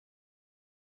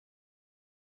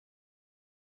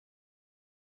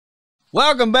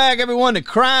Welcome back, everyone, to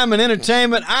Crime and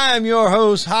Entertainment. I am your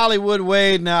host, Hollywood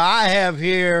Wade. Now, I have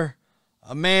here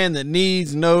a man that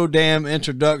needs no damn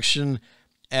introduction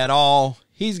at all.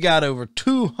 He's got over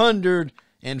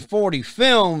 240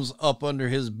 films up under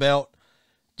his belt.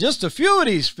 Just a few of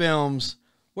these films,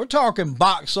 we're talking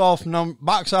box office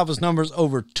numbers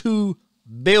over $2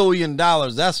 billion.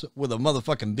 That's with a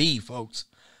motherfucking B, folks.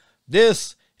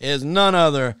 This is none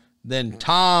other than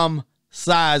Tom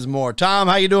Sizemore. Tom,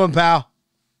 how you doing, pal?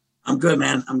 I'm good,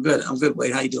 man. I'm good,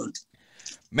 Wade. How you doing?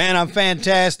 Man, I'm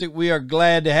fantastic. We are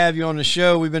glad to have you on the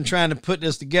show. We've been trying to put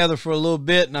this together for a little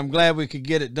bit, and I'm glad we could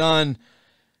get it done.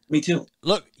 Me too.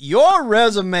 Look, your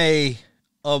resume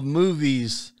of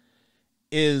movies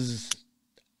is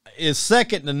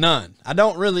second to none. I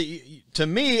don't really, to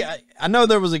me, I know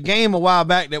there was a game a while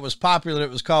back that was popular.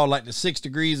 It was called like the 6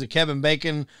 Degrees of Kevin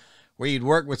Bacon, where you'd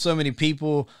work with so many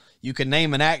people, you could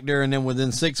name an actor, and then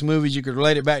within 6 movies, you could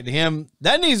relate it back to him.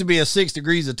 That needs to be a 6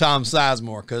 Degrees of Tom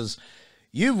Sizemore, because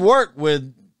you've worked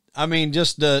with, I mean,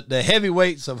 just the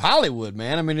heavyweights of Hollywood,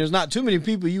 man. I mean, there's not too many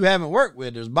people you haven't worked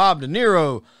with. There's Bob De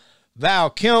Niro, Val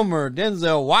Kilmer,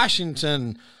 Denzel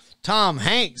Washington, Tom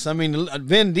Hanks. I mean,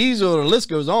 Vin Diesel, the list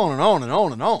goes on and on and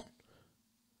on and on.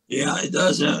 Yeah, it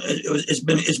does.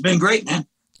 It's been great, man.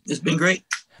 It's been great.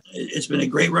 It's been a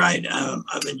great ride.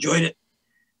 I've enjoyed it,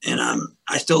 and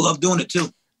I still love doing it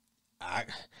too.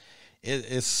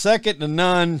 It's second to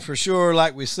none for sure,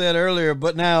 like we said earlier.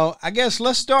 But now, I guess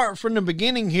let's start from the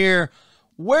beginning here.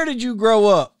 Where did you grow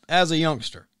up as a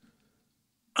youngster?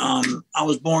 I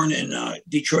was born in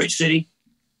Detroit City,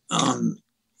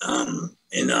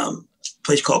 in a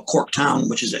place called Corktown,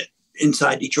 which is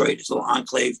inside Detroit. It's a little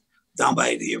enclave down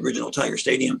by the original Tiger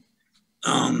Stadium.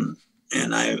 And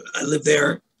I lived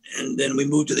there. And then we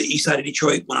moved to the east side of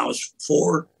Detroit when I was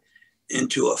 4,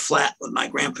 into a flat with my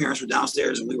grandparents were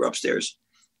downstairs and we were upstairs.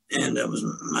 And it was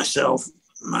myself,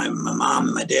 my mom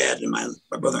and my dad and my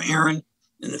brother Aaron,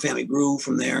 and the family grew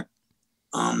from there.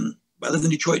 I lived in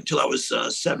Detroit until I was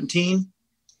 17.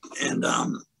 And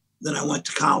then I went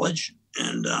to college,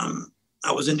 and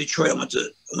I was in Detroit. I went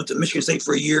to Michigan State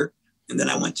for a year. And then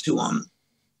I went to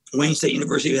Wayne State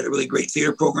University. We had a really great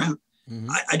theater program. Mm-hmm.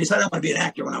 I decided I wanted to be an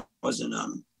actor when I was in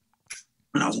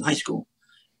high school.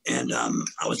 And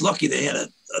I was lucky they had a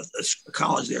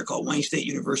college there called Wayne State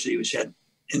University, which had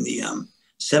in the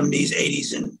 70s,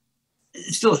 80s, and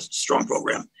it's still a strong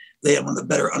program. They had one of the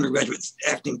better undergraduate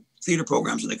acting theater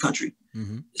programs in the country.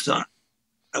 Mm-hmm. So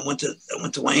I went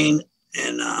to Wayne,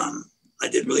 and I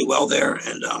did really well there.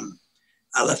 And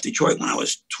I left Detroit when I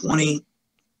was 20,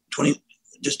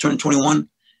 just turned 21,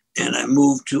 and I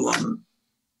moved to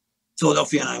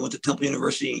Philadelphia, and I went to Temple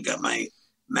University and got my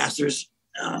master's.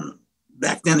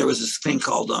 Back then, there was this thing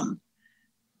called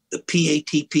the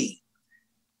PATP,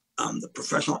 the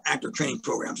Professional Actor Training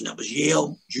Programs, and that was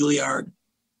Yale, Juilliard,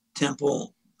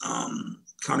 Temple,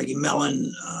 Carnegie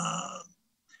Mellon,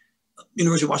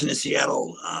 University of Washington,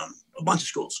 Seattle, a bunch of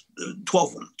schools,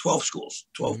 12 schools,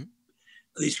 12 mm-hmm. of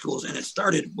these schools. And it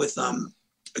started with a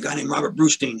guy named Robert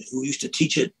Brustein, who used to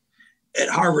teach it at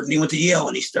Harvard, and he went to Yale,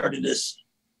 and he started this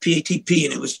PATP,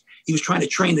 and he was trying to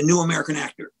train the new American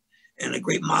actor. And a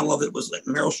great model of it was like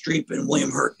Meryl Streep and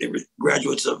William Hurt. They were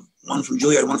graduates of one from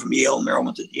Juilliard, one from Yale. Meryl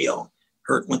went to Yale,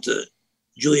 Hurt went to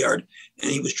Juilliard.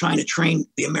 And he was trying to train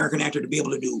the American actor to be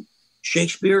able to do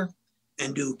Shakespeare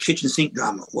and do kitchen sink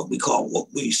drama, what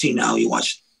we see now. You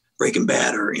watch Breaking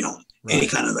Bad or, right. Any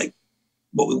kind of like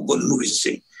what we go to the movies to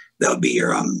see. That would be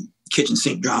your kitchen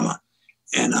sink drama.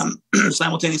 And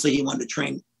simultaneously, he wanted to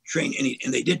train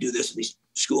and they did do this at these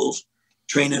schools.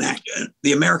 Train an actor,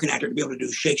 the American actor, to be able to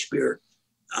do Shakespeare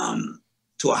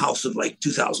to a house of like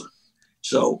 2,000.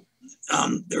 So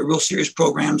there were real serious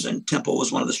programs, and Temple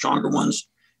was one of the stronger ones.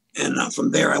 And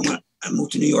from there, I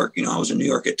moved to New York. I was in New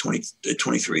York at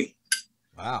 23.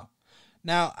 Wow.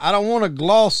 Now, I don't want to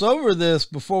gloss over this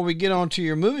before we get on to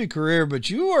your movie career, but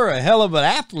you were a hell of an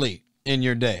athlete in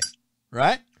your day,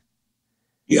 right?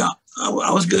 Yeah, I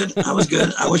was good. I was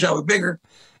good. I wish I were bigger.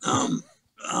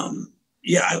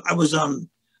 Yeah, I was a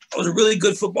really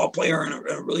good football player and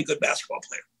a really good basketball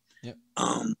player. Yep.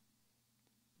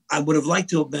 I would have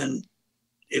liked to have been,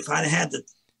 if I'd had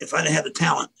the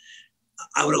talent,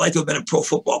 I would have liked to have been a pro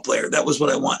football player. That was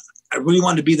what I want. I really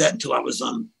wanted to be that until I was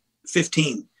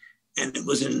 15, and it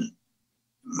was into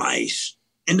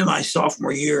my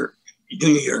sophomore year,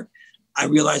 junior year, I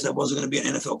realized I wasn't going to be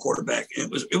an NFL quarterback,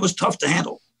 and it was tough to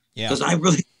handle because I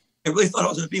really thought I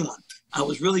was going to be one. I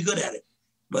was really good at it,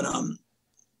 but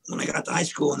when I got to high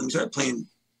school and we started playing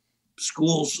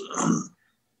schools,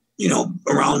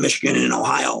 around Michigan and in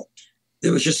Ohio,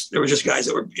 there was just guys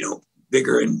that were,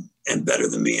 bigger and and better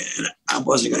than me, and I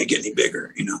wasn't going to get any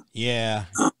bigger, you know. Yeah.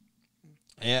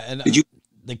 Yeah. And Did you?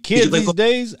 the kids play these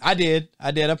days, I did.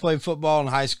 I played football in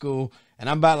high school, and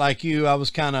I'm about like you. I was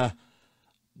kind of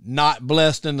not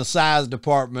blessed in the size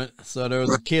department. So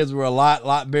the kids were a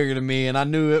lot bigger than me. And I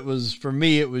knew it was, for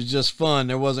me, it was just fun.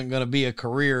 There wasn't going to be a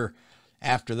career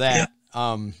after that.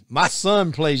 Yeah. My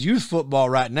son plays youth football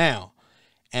right now.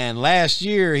 And last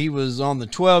year he was on the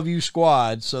 12U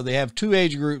squad. So they have 2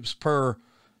 age groups per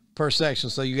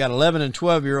section. So you got 11 and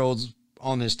 12-year-olds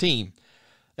on this team.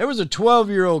 There was a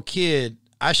 12-year-old kid.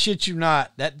 I shit you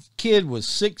not. That kid was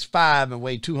 6'5" and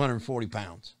weighed 240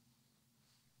 pounds.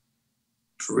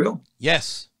 For real?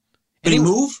 Yes. Did he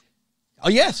move? Oh,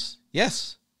 yes.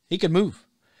 Yes. He could move.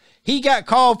 He got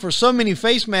called for so many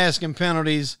face masking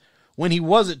penalties when he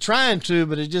wasn't trying to,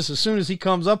 but it just, as soon as he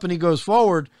comes up and he goes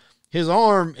forward, his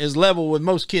arm is level with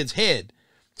most kids' head.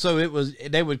 So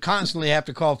they would constantly have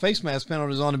to call face mask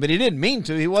penalties on him, but he didn't mean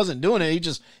to. He wasn't doing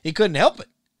it. He couldn't help it.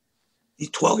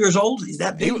 He's 12 years old. He's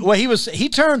that big. He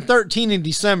turned 13 in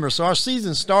December. So our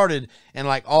season started in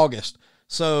like August.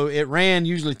 So it ran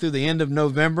usually through the end of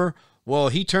November. Well,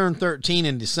 he turned 13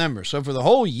 in December. So for the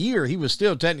whole year, he was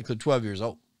still technically 12 years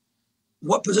old.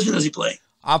 What position does he play?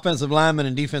 Offensive lineman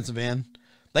and defensive end.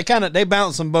 They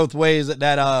bounce them both ways at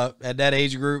that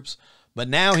age groups. But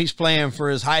now he's playing for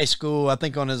his high school, I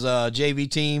think on his JV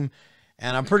team.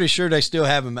 And I'm pretty sure they still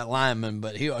have him at lineman,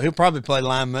 but he'll probably play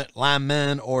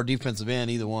lineman or defensive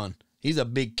end, either one. He's a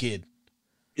big kid.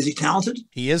 Is he talented?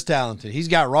 He is talented. He's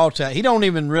got raw talent. He don't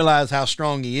even realize how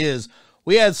strong he is.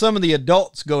 We had some of the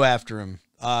adults go after him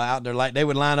out there. Like they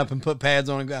would line up and put pads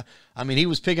on him. I mean, he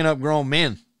was picking up grown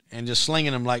men and just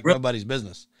slinging them like nobody's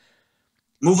business.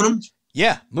 Moving them?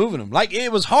 Yeah, moving them. Like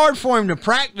it was hard for him to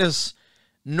practice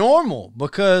normal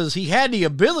because he had the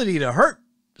ability to hurt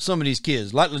some of these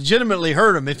kids, like legitimately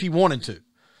hurt them if he wanted to.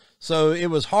 So it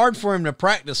was hard for him to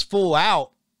practice full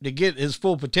out to get his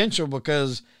full potential,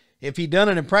 because if he'd done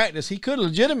it in practice, he could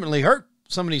legitimately hurt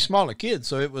some of these smaller kids.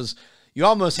 So it was, you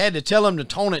almost had to tell him to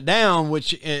tone it down,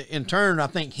 which in turn, I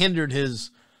think hindered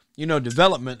his,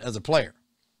 development as a player.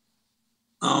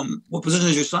 What position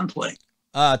does your son play?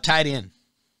 Tight end.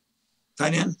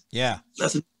 Tight end? Yeah.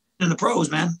 That's in the pros,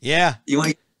 man. Yeah.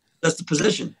 That's the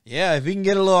position. Yeah, if he can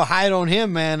get a little height on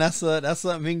him, man, that's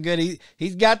something he can get.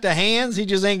 He's got the hands, he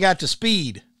just ain't got the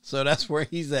speed. So that's where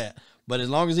he's at. But as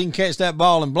long as he can catch that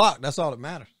ball and block, that's all that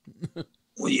matters.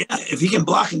 Well, yeah, if he can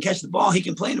block and catch the ball, he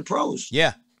can play in the pros.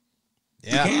 Yeah.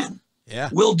 Yeah. He can. Yeah.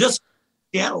 Will Dissel,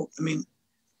 Seattle, I mean,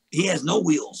 he has no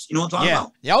wheels. You know what I'm talking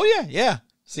about? Oh, yeah, yeah.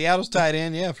 Seattle's tight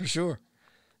end, yeah, for sure.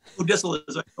 Will Dissel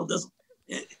is, right? Will Dissel.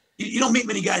 You don't meet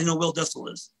many guys who know Will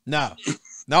Dissel is. No.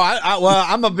 No, well,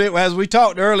 I'm a bit, as we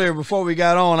talked earlier before we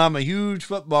got on, I'm a huge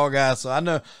football guy, so I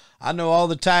know all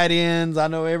the tight ends. I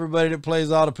know everybody that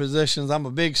plays all the positions. I'm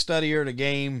a big studier of the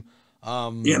game.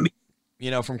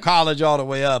 From college all the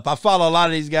way up. I follow a lot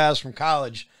of these guys from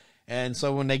college, and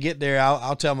so when they get there,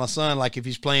 I'll tell my son, like if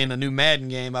he's playing a new Madden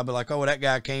game, I'll be like, oh, well, that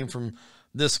guy came from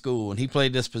this school, and he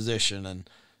played this position, and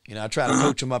I try to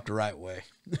coach him up the right way.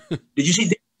 Did you see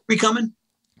Derrick Henry coming?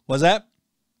 Was that?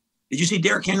 Did you see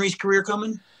Derrick Henry's career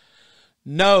coming?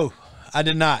 No, I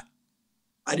did not.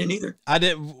 I didn't either. I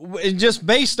did. Just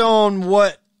based on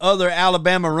what other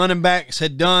Alabama running backs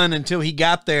had done until he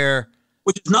got there.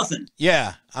 Which is nothing.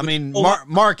 Yeah. I mean,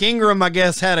 Mark Ingram, I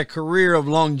guess, had a career of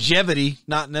longevity,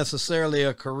 not necessarily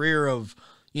a career of,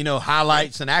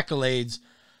 highlights and accolades.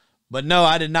 But no,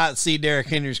 I did not see Derrick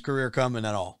Henry's career coming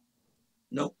at all.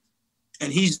 Nope.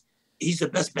 And he's the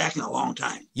best back in a long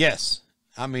time. Yes.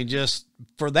 I mean, just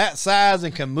for that size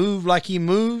and can move like he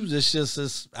moves, it's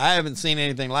just I haven't seen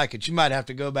anything like it. You might have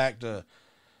to go back to,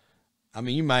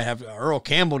 you might have Earl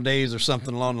Campbell days or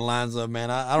something along the lines of, man,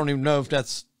 I don't even know if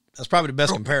that's probably the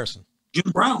best comparison.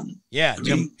 Jim Brown. Yeah,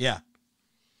 Jim. Yeah.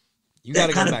 You got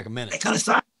to go back a minute. That kind of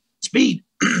size, speed.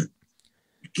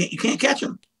 you can't catch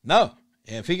him. No.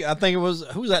 I think it was,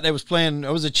 who was that they was playing?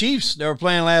 It was the Chiefs. They were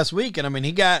playing last week. And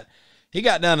he got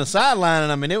down the sideline,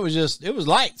 and it was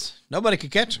lights. Nobody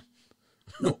could catch him.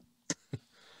 No.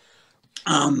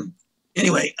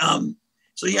 Anyway,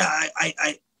 so yeah,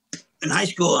 I in high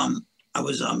school, I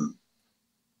was an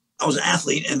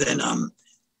athlete, and then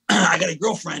I got a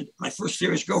girlfriend, my first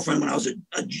serious girlfriend, when I was into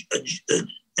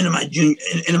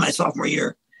my sophomore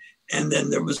year, and then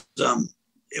there was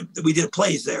we did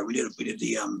plays there. We did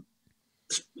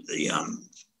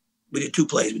two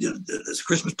plays. We did this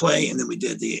Christmas play, and then we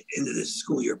did the end of the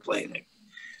school year play.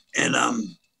 And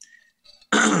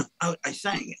I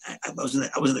sang. I was in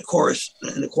the chorus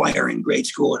in the choir in grade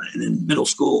school and in middle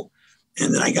school,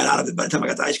 and then I got out of it. By the time I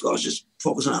got to high school, I was just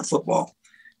focusing on football.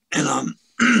 And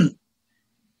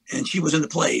and she was in the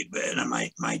play in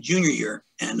my junior year,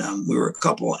 and we were a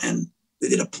couple, and they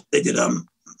did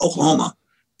Oklahoma,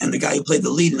 and the guy who played the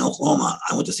lead in Oklahoma,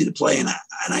 I went to see the play, and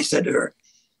I said to her,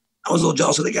 I was a little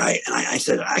jealous of the guy, and I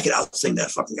said I could outsing that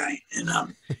fucking guy, and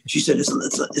she said it's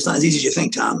not as easy as you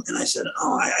think, Tom, and I said,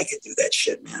 oh, I could do that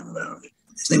shit, man.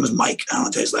 His name was Mike. I don't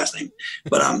want to tell you his last name,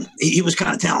 but he was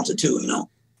kind of talented too, you know.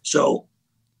 So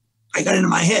I got into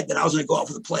my head that I was going to go out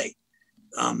for the play.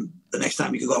 The next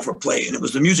time you could go out for a play, and it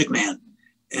was The Music Man,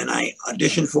 and I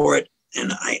auditioned for it,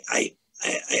 and I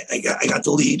got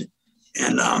the lead,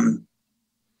 and I've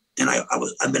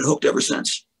been hooked ever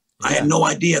since. Yeah. I had no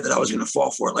idea that I was going to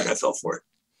fall for it like I fell for it.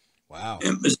 Wow!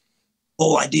 And it was the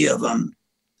whole idea of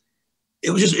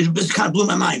it just kind of blew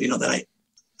my mind, you know, that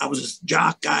I was this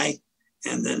jock guy,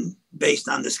 and then based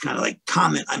on this kind of like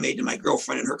comment I made to my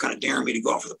girlfriend and her kind of daring me to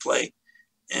go out for the play,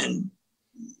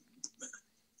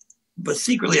 but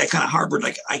secretly I kind of harbored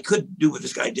like I could do what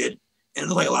this guy did, and it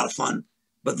looked like a lot of fun.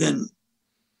 But then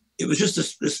it was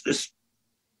just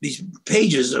these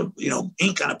pages of, you know,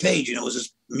 ink on a page, you know, it was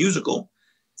this musical.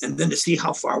 And then to see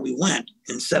how far we went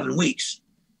in 7 weeks,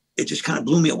 it just kind of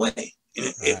blew me away.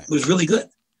 And it was really good.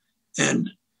 And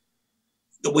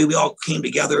the way we all came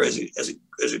together as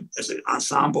an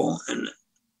ensemble and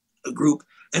a group,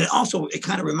 and it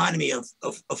kind of reminded me of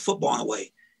football in a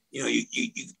way. You know,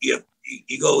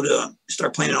 you go to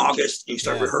start playing in August, and you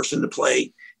start rehearsing the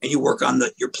play, and you work on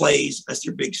your plays. That's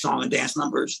your big song and dance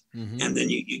numbers. Mm-hmm. And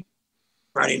then you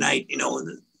Friday night, you know,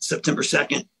 September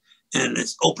 2nd, and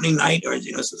it's opening night, or,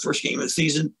 you know, it's the first game of the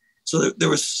season. So there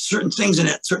was certain things in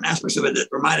it, certain aspects of it that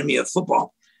reminded me of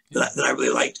football that I really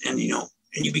liked. And, you know,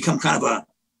 and you become kind of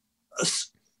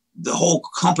the whole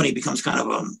company becomes kind of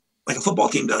like a football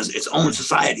team does, its own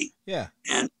society. Yeah.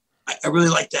 And I really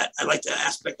like that. I like that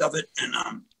aspect of it.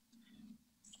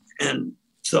 And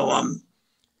so,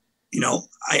 you know,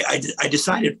 I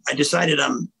decided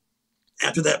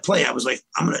after that play, I was like,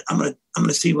 I'm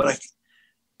gonna see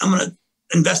I'm gonna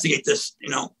investigate this, you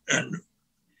know. And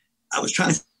I was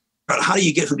trying to figure out, how do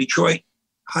you get from Detroit?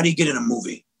 How do you get in a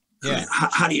movie? Yeah. I mean,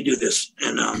 how do you do this?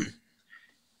 And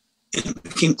it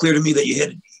became clear to me that you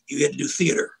had to do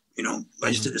theater. You know,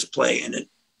 I just did this play, and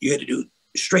you had to do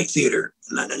straight theater,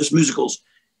 not just musicals.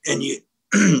 And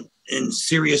and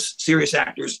serious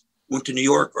actors went to New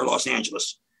York or Los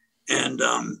Angeles. And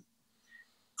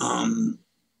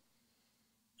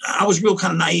I was real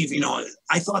kind of naive, you know.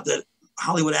 I thought that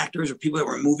Hollywood actors or people that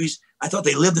were in movies, I thought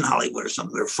they lived in Hollywood or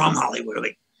something. They were from Hollywood. Or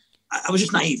I was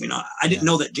just naive, you know. I didn't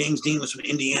know that James Dean was from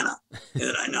Indiana,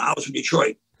 and I was from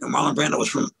Detroit, and Marlon Brando was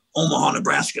from Omaha,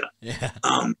 Nebraska. Yeah.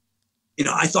 You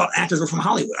know, I thought actors were from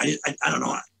Hollywood. I don't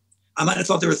know. I might have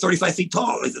thought they were 35 feet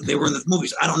tall, like they were in the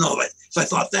movies. I don't know. So I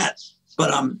thought that,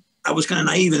 but I was kind of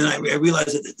naive, and then I realized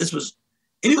that this was,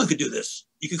 anyone could do this.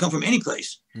 You could come from any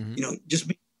place, you know, just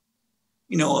be,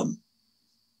 you know,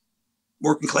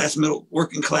 working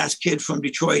class kid from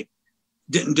Detroit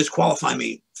didn't disqualify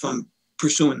me from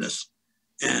pursuing this.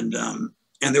 And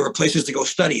there were places to go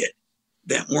study it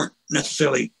that weren't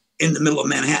necessarily in the middle of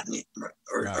Manhattan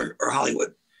or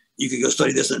Hollywood. You could go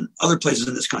study this in other places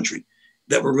in this country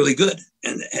that were really good,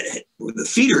 and were the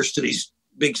feeders to these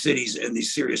big cities and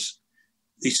these serious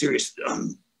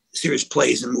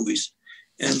plays and movies.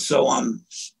 And so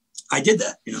I did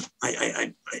that, you know.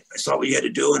 I saw what you had to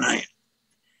do, and I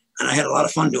had a lot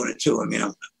of fun doing it too. I mean,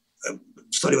 I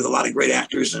studied with a lot of great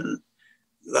actors and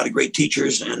a lot of great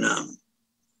teachers, and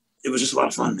it was just a lot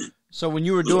of fun, man. So when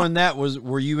you were doing that,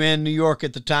 were you in New York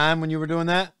at the time when you were doing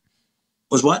that?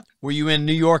 Was what? Were you in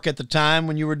New York at the time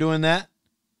when you were doing that?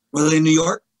 Was I in New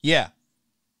York? Yeah.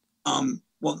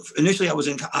 Well, initially I was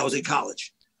in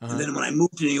college, and then when I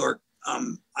moved to New York,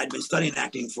 I'd been studying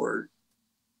acting for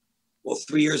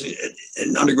 3 years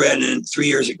in undergrad and 3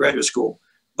 years at graduate school.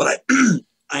 But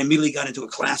I immediately got into a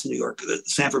class in New York, the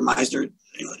Sanford Meisner.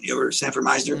 You know, you ever Sanford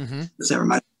Meisner? Mm-hmm. The Sanford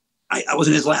Meisner. I was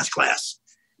in his last class.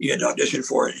 You had to audition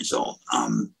for it, and so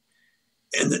and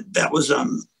that was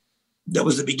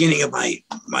the beginning of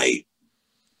my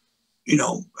you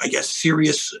know, I guess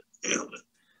serious, you know,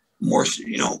 more,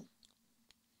 you know,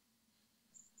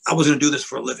 I was going to do this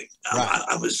for a living. Right.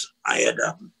 I had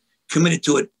committed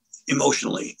to it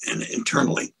emotionally and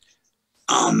internally.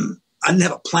 I didn't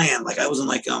have a plan. Like, I wasn't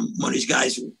like one of these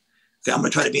guys who, okay, I'm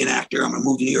going to try to be an actor. I'm going to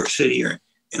move to New York City, and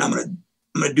I'm going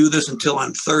to do this until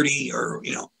I'm 30, or,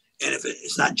 you know, and if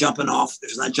it's not jumping off, if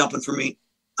it's not jumping for me,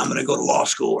 I'm going to go to law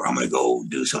school, or I'm going to go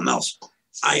do something else.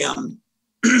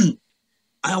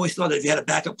 I always thought that if you had a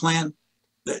backup plan,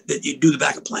 that you do the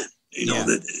backup plan. You know,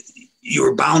 that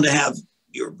you're bound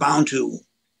to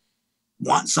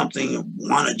want something,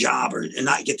 want a job, and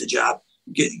not get the job.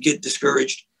 get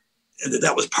discouraged. And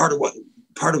that was part of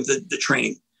the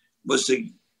training was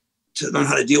to learn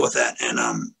how to deal with that. And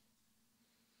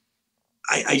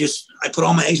I put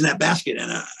all my eggs in that basket,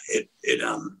 and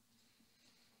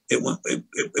it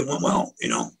went well, you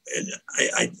know. And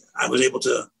I was able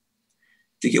to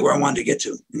get where I wanted to get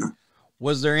to, you know.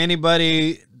 Was there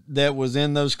anybody that was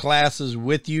in those classes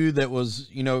with you that was,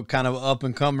 you know, kind of up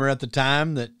and comer at the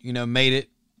time that, you know, made it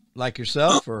like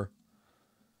yourself? Or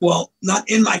well, not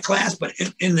in my class, but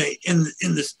in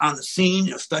this on the scene,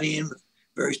 you know, studying with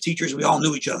various teachers. We all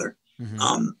knew each other.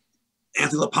 Mm-hmm.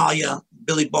 Anthony LaPaglia,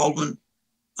 Billy Baldwin,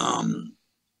 and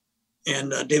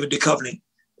David Duchovny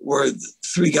were the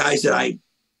three guys that I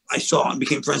saw and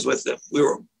became friends with. We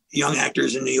were young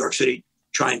actors in New York City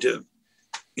trying to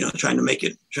make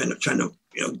it, trying to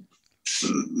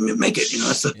make it, you know,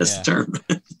 that's the term.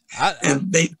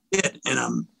 And they did,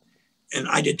 and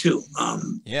I did too.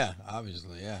 Yeah,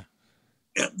 obviously. Yeah.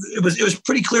 It was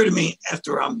pretty clear to me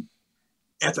after I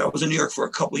was in New York for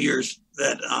a couple of years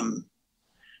that,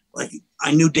 like,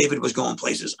 I knew David was going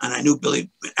places, and I knew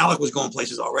Alec was going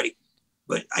places already,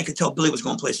 but I could tell Billy was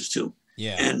going places too.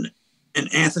 Yeah. And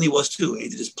Anthony was too. He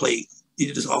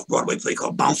did this off-Broadway play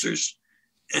called Bouncers.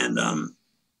 And,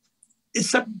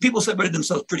 people separated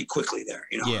themselves pretty quickly there,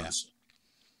 you know. Yeah.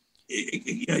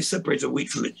 You separates the wheat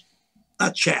from the,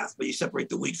 not chaff, but you separate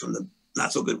the wheat from the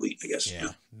not so good wheat, I guess. Yeah. You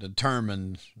know?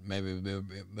 Determined, maybe a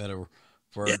bit better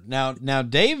for it. Now,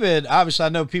 David, obviously I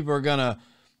know people are going to,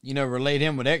 you know, relate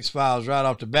him with X-Files right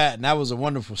off the bat. And that was a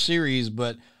wonderful series,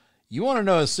 but you want to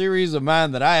know a series of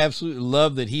mine that I absolutely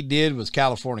loved that he did was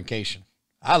Californication.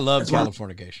 I love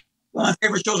Californication. One of my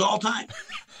favorite shows of all time.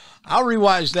 I'll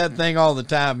rewatch that thing all the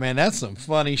time, man. That's some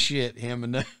funny shit. Him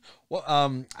and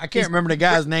I can't remember the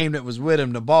guy's name that was with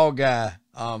him, the bald guy.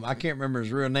 I can't remember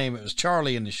his real name. It was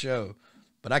Charlie in the show,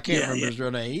 but I can't remember his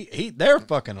real name. They're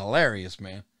fucking hilarious,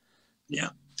 man. Yeah.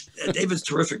 David's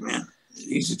terrific, man.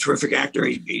 He's a terrific actor.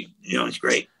 He's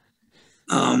great.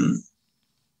 So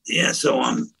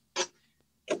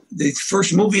the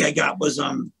first movie I got was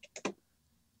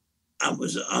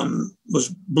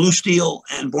Blue Steel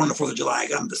and Born on the 4th of July. I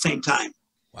got them at the same time.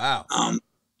 Wow.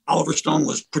 Oliver Stone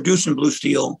was producing Blue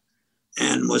Steel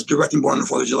and was directing Born on the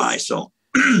 4th of July. So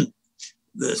I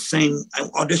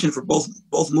auditioned for both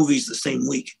movies the same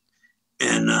week.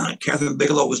 And Catherine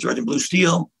Bigelow was directing Blue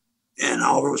Steel, and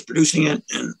Oliver was producing it,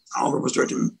 and Oliver was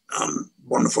directing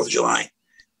Born on the 4th of July.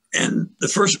 And the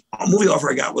first movie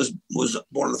offer I got was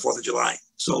Born on the 4th of July.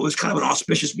 So it was kind of an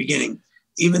auspicious beginning,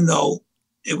 even though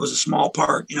it was a small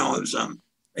part. You know, it was I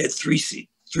had three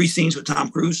scenes with Tom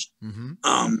Cruise. Mm-hmm.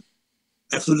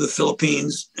 I flew to the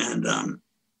Philippines, and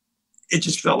it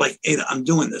just felt like, hey, I'm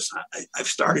doing this. I've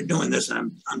started doing this,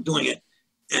 and I'm doing it,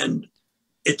 and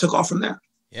it took off from there.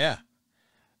 Yeah.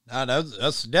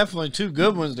 That's definitely two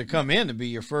good ones to come in to be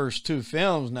your first two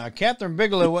films. Now, Catherine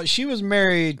Bigelow, she was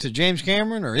married to James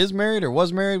Cameron, or is married, or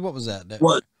was married? What was that?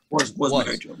 Was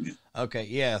married to him. Yeah. Okay,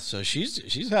 yeah. So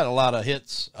she's had a lot of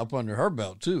hits up under her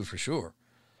belt too, for sure.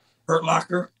 Hurt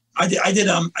Locker. I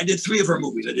did three of her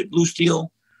movies. I did Blue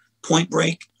Steel, Point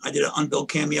Break. I did an unbilled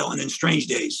cameo, and then Strange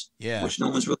Days. Yeah. Which no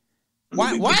one's really.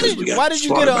 Why did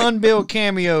you get an unbilled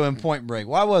cameo in Point Break?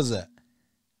 Why was that?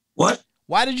 What?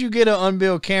 Why did you get an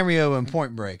unbilled cameo in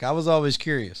Point Break? I was always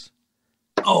curious.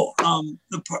 Oh,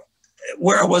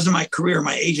 where I was in my career,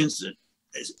 my agents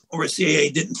or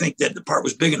CAA didn't think that the part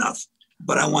was big enough,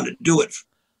 but I wanted to do it.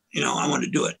 You know, I wanted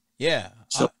to do it. Yeah.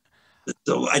 So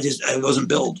I wasn't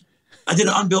billed. I did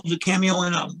an unbilled cameo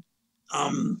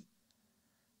in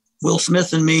Will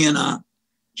Smith and me and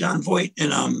John Voight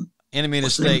and Enemy in the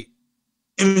State.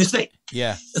 Enemy in the State.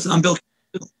 Yeah. That's an unbilled.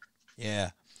 Yeah.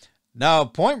 No,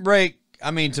 Point Break. I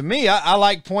mean, to me, I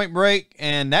like Point Break,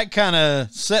 and that kind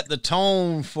of set the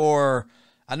tone for,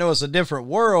 I know it's a different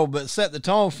world, but set the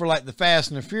tone for like the Fast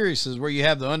and the Furiouses, where you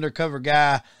have the undercover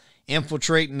guy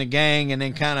infiltrating the gang and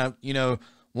then kind of, you know,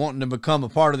 wanting to become a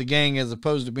part of the gang as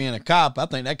opposed to being a cop. I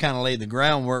think that kind of laid the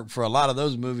groundwork for a lot of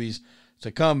those movies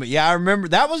to come. But yeah, I remember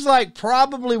that was like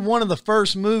probably one of the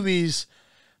first movies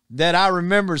that I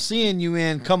remember seeing you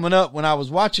in coming up when I was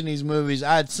watching these movies.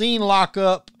 I had seen Lock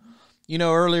Up, you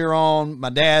know, earlier on. My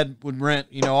dad would rent,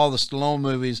 you know, all the Stallone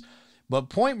movies, but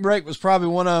Point Break was probably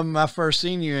one of them I first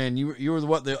seen you in.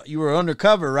 You were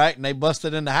undercover, right? And they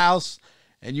busted in the house,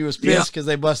 and you was pissed because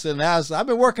they busted in the house. I've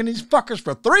been working these fuckers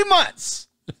for 3 months.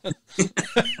 Hey,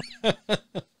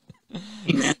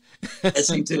 man, that's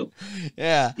me too.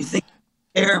 Yeah. You think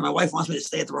my wife wants me to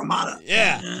stay at the Ramada?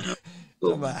 Yeah.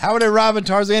 How are they robbing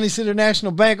Tarzani City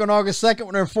National Bank on August 2nd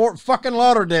when they're in Fort fucking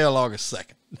Lauderdale August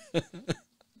 2nd?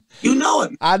 You know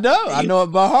it. I know. I know it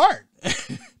by heart.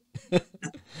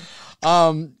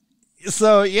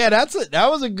 So yeah, that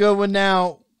was a good one.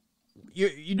 Now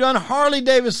you done Harley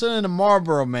Davidson and the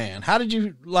Marlboro Man. How did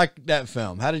you like that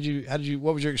film?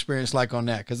 What was your experience like on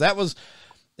that? Because was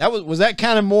that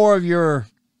kind of more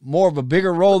of a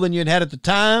bigger role than you'd had at the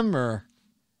time, or?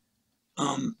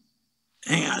 Hang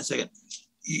on a second.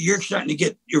 You're starting to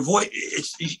get your voice.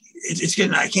 It's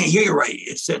getting. I can't hear you right.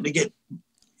 It's starting to get.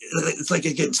 It's like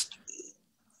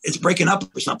it's breaking up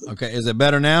or something. Okay, is it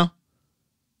better now?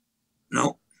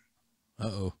 No.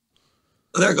 Uh-oh.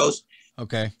 Oh, there it goes.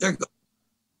 Okay. There it goes.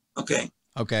 Okay.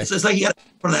 Okay. It's like you got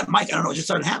in front of that mic. I don't know. It just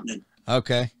started happening.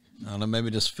 Okay. I don't know. Maybe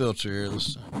this filter here.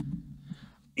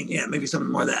 Yeah, maybe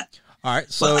something more of that. All right.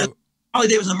 So Harley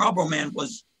Davidson and Marlboro Man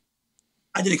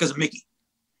I did it because of Mickey.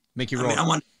 Mickey Rourke. I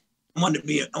wanted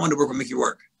to work with Mickey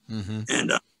Rourke. Mm-hmm.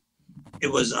 And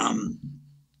it wasn't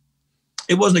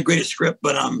the greatest script,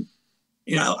 but I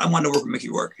wanted to work with Mickey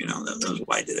Rourke. That was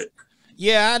why I did it.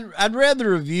 Yeah, I'd read the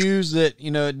reviews that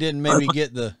it didn't maybe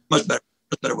get the much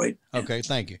better way. Okay,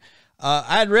 thank you.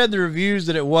 I'd read the reviews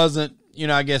that it wasn't,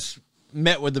 I guess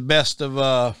met with the best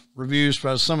of reviews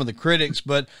from some of the critics,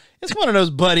 but it's one of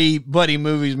those buddy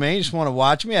movies, man. You just want to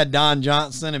watch. We had Don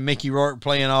Johnson and Mickey Rourke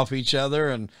playing off each other,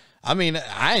 and I mean,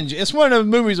 it's one of those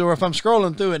movies where if I'm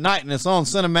scrolling through at night and it's on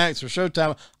Cinemax or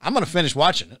Showtime, I'm going to finish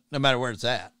watching it no matter where it's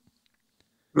at.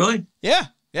 Really? Yeah.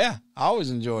 I always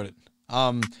enjoyed it.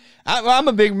 I'm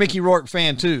a big Mickey Rourke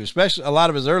fan too, especially a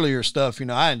lot of his earlier stuff.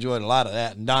 I enjoyed a lot of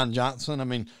that. And Don Johnson, I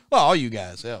mean, well, all you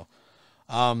guys, hell.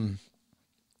 Now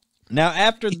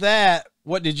after that,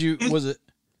 what did you, was it?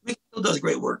 Mickey still does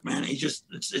great work, man. He just,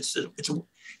 it's a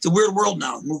weird world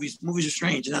now. Movies are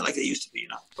strange and not like they used to be,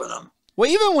 but, well,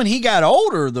 even when he got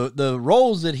older, the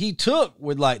roles that he took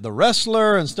with like The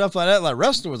Wrestler and stuff like that, like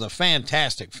Wrestler was a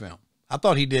fantastic film. I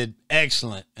thought he did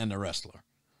excellent in The Wrestler.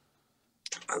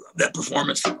 I love that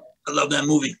performance. I love that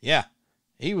movie. Yeah,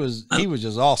 he was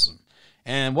just awesome.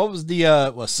 And what was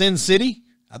the Sin City?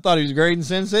 I thought he was great in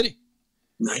Sin City.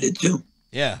 I did too.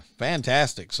 Yeah,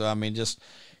 fantastic. So I mean, just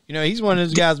he's one of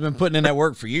those guys been putting in that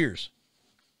work for years.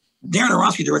 Darren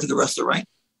Aronofsky directed The Wrestler, right?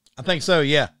 I think so.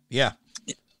 Yeah. He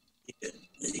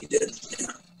did. Yeah.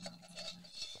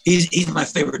 He's my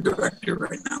favorite director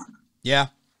right now. Yeah.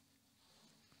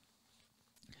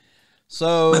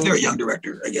 So my favorite young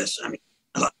director, I guess. I mean.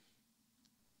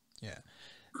 Yeah.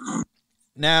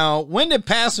 Now, when did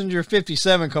Passenger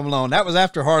 57 come along? That was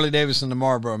after Harley Davidson, the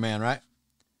Marlboro Man, right?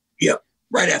 Yep,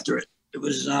 right after it. It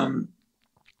was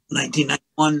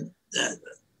 1991.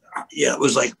 Yeah, it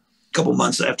was like a couple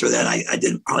months after that. I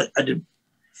did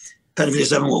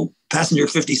Passenger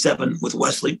 57 with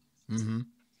Wesley. Mm-hmm.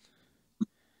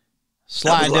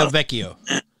 Sly Del Vecchio.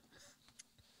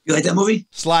 You like that movie?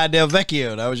 Sly Del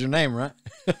Vecchio. That was your name, right?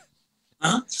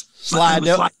 Huh? Sly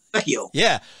Del Vecchio.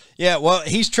 Yeah. Well,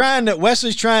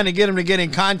 Wesley's trying to get him to get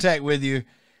in contact with you.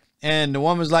 And the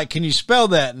woman's like, can you spell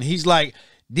that? And he's like,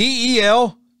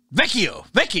 D-E-L Vecchio.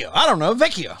 I don't know.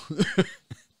 Vecchio.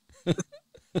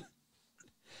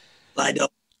 Sly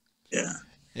Del. Yeah.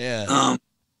 Yeah.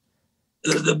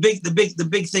 The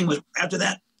big thing was after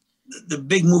that, the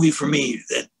big movie for me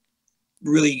that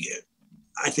really,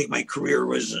 I think my career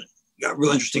got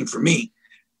real interesting for me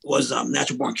was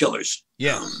Natural Born Killers.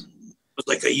 Yes. It was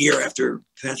like a year after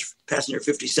Passenger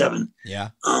 57. Yeah.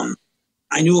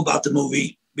 I knew about the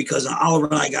movie because Oliver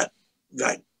and I got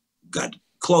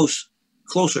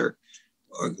closer,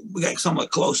 or we got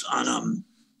somewhat close on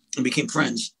and became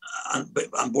friends on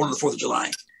Born on the 4th of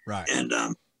July. Right. And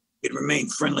it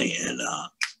remained friendly, and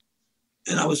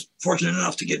I was fortunate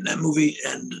enough to get in that movie,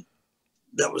 and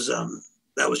that was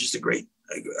just a great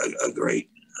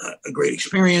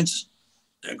experience,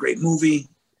 a great movie.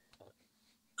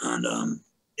 And then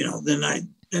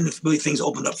really things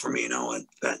opened up for me, and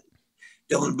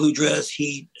Devil in Blue Dress,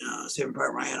 Heat, Saving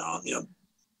Private Ryan,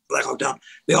 Black Hawk Down.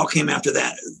 They all came after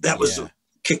that. That was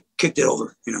kicked it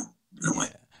over, in a way.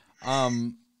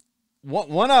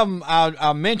 One of them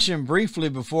I'll mention briefly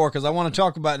before, because I want to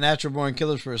talk about Natural Born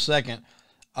Killers for a second.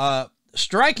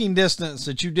 Striking Distance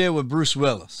that you did with Bruce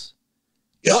Willis.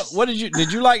 Yeah. What did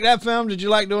you like that film? Did you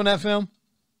like doing that film?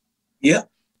 Yeah.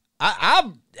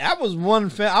 I was one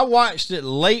film. I watched it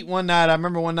late one night. I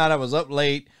remember one night I was up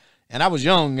late, and I was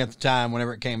young at the time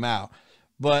whenever it came out.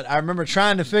 But I remember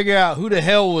trying to figure out who the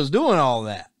hell was doing all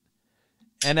that.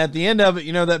 And at the end of it,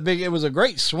 it was a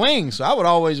great swing. So I would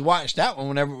always watch that one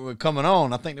whenever it was coming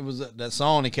on. I think it was that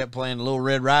song they kept playing, the Little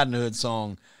Red Riding Hood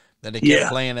song that they kept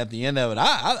playing at the end of it.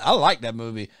 I like that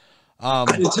movie.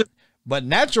 But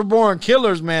Natural Born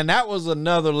Killers, man, that was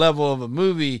another level of a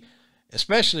movie,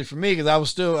 especially for me, because I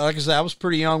was still, like I said, I was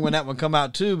pretty young when that one come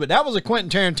out too. But that was a Quentin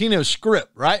Tarantino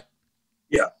script, right?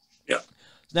 Yeah. Yeah.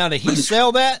 Now, did he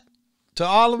sell that to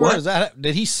Oliver? What?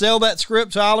 Did he sell that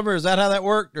script to Oliver? Is that how that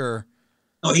worked? Or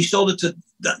no, he sold it to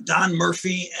Don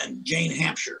Murphy and Jane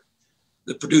Hampshire,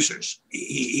 the producers.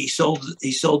 He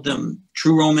sold them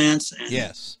True Romance and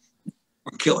yes,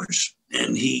 Killers,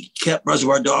 and he kept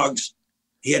Reservoir Dogs.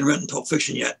 He hadn't written Pulp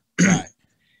Fiction yet. Right.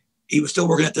 He was still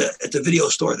working at the video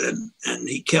store then, and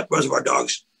he kept Reservoir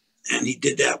Dogs, and he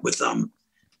did that with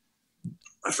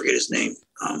I forget his name.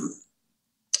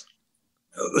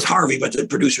 It was Harvey, but the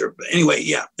producer. But anyway,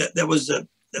 yeah, that was the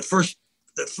first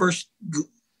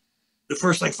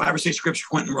like 5 or 6 scripts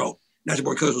Quentin wrote. Natural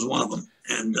Born Killers was one of them,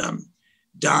 and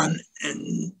Don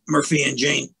and Murphy and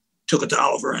Jane took it to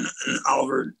Oliver, and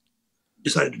Oliver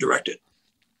decided to direct it.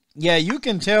 Yeah, you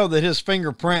can tell that his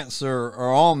fingerprints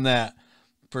are on that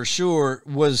for sure.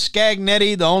 Was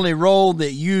Scagnetti the only role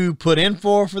that you put in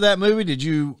for that movie? Did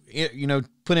you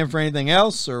put in for anything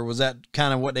else, or was that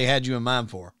kind of what they had you in mind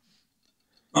for?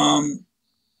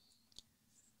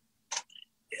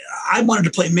 I wanted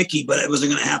to play Mickey, but it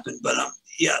wasn't going to happen. But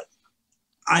yeah,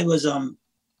 I was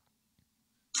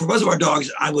for Reservoir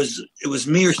Dogs. It was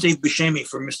me or Steve Buscemi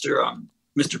for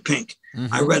Mr. Pink.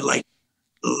 Mm-hmm. I read like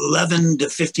 11 to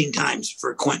 15 times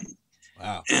for Quentin.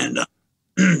 Wow. And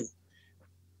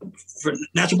for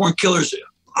Natural Born Killers,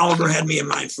 Oliver had me in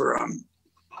mind for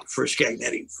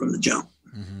Scagnetti from the jump.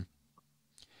 Mm-hmm.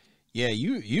 Yeah,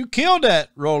 you killed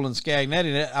that Roland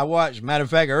Scagnetti. I watched, matter of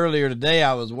fact, earlier today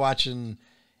I was watching,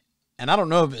 and I don't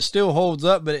know if it still holds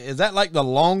up, but is that like the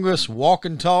longest walk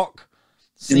and talk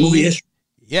scene? In movie history?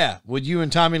 Yeah, with you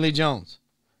and Tommy Lee Jones.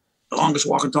 The longest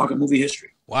walk and talk in movie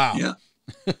history. Wow. Yeah.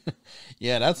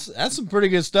 Yeah, that's some pretty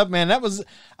good stuff, man. That was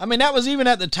even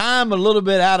at the time a little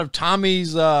bit out of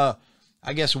Tommy's,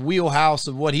 I guess, wheelhouse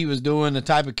of what he was doing, the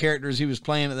type of characters he was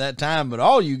playing at that time. But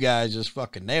all you guys just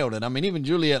fucking nailed it. I mean, even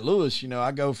Juliette Lewis,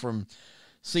 I go from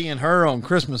seeing her on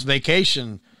Christmas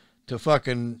Vacation to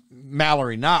fucking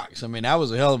Mallory Knox. I mean, that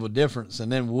was a hell of a difference.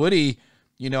 And then Woody,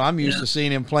 I'm used to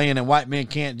seeing him playing in White Men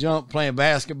Can't Jump, playing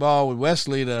basketball with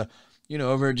Wesley to,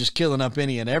 over there just killing up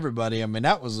any and everybody. I mean,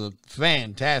 that was a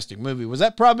fantastic movie. Was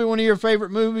that probably one of your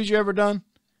favorite movies you ever done?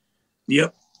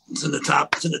 Yep. It's in the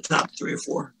top 3 or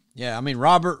 4. Yeah, I mean,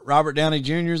 Robert Downey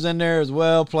Jr.'s in there as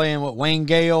well, playing Wayne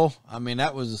Gale. I mean,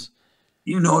 that was,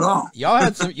 you know it all. y'all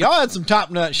had some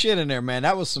top nut shit in there, man.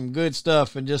 That was some good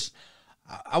stuff. And just,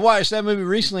 I watched that movie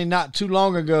recently, not too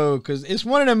long ago, because it's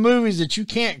one of them movies that you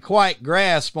can't quite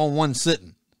grasp on one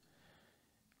sitting.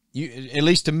 At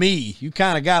least to me, you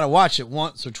kind of got to watch it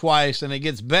once or twice, and it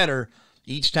gets better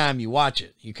each time you watch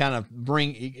it. You kind of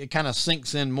it kind of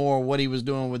sinks in more what he was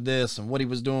doing with this and what he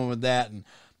was doing with that, and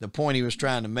the point he was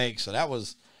trying to make. So that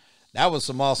was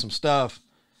some awesome stuff.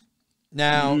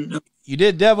 Now, you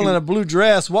did Devil in a Blue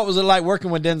Dress. What was it like working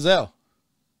with Denzel?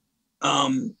 I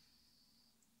mean,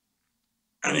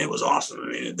 it was awesome.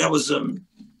 I mean, that was,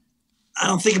 I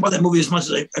don't think about that movie as much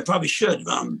as I probably should.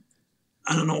 I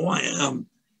don't know why.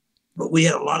 But we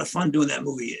had a lot of fun doing that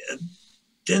movie.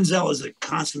 Denzel is a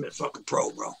consummate fucking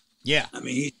pro, bro. Yeah. I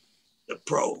mean, he's a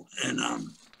pro. And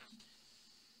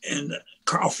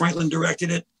Carl Franklin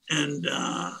directed it. And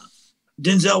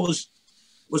Denzel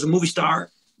was a movie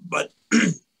star, but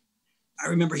I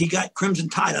remember he got Crimson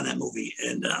Tide on that movie,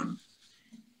 and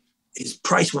his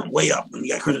price went way up when he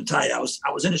got Crimson Tide. I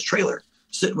was in his trailer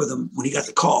sitting with him when he got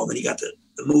the call that he got the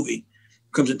movie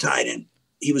Crimson Tide, and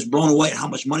he was blown away at how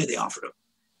much money they offered him.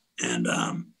 And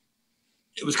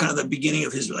it was kind of the beginning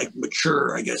of his like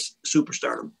mature, I guess,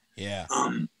 superstardom. Yeah.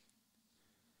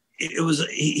 It was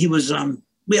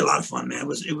we had a lot of fun, man. It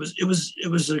was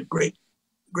a great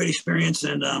experience,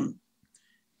 and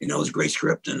it was a great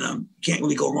script, and can't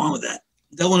really go wrong with that.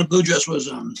 Devil in a Blue Dress was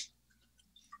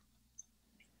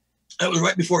that was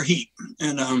right before Heat,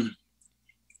 and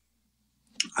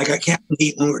I got Captain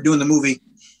Heat when we were doing the movie.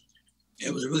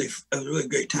 It was a really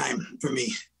great time for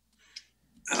me.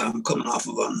 Coming off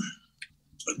of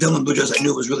Devil in a Blue Dress, I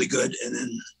knew it was really good,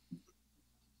 and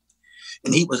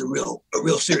Heat was a real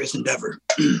serious endeavor.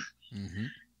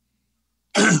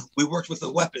 Mm-hmm. We worked with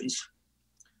the weapons.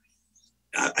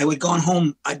 I'd gone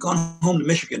home to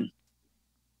Michigan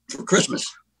for Christmas,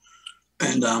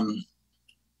 and the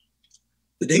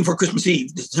day before Christmas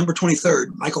Eve, December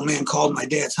 23rd, Michael Mann called my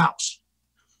dad's house,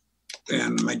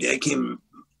 and my dad came.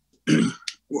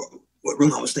 What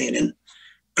room I was staying in?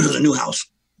 It was a new house.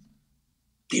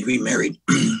 He'd remarried,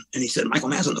 and he said, "Michael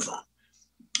Mann's on the phone,"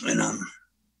 and I'm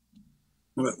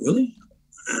like, "Really?"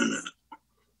 And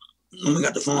when we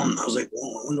got the phone, I was like,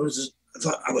 "Well, I wonder what is this?" I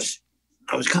thought I was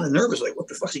kind of nervous, like, "What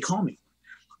the fuck's he calling me?"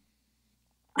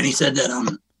 And he said that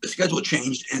the schedule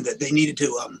changed and that they needed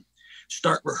to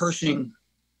start rehearsing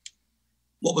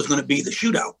what was going to be the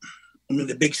shootout, I mean,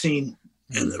 the big scene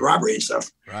and the robbery and stuff.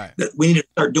 Right. That we needed to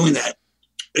start doing that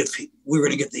if we were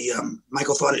going to get the.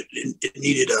 Michael thought it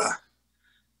needed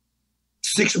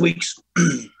 6 weeks,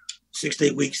 6 to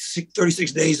 8 weeks,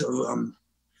 36 days of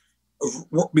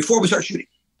work before we start shooting.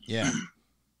 Yeah.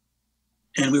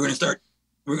 And we were going to start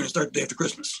the day after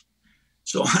Christmas.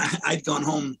 So I'd gone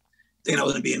home thinking I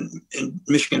was going to be in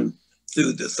Michigan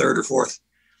through the 3rd or 4th.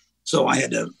 So I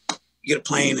had to get a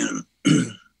plane, and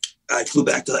I flew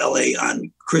back to LA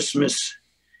on Christmas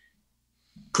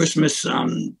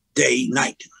Day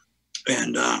night.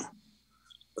 And the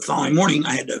following morning,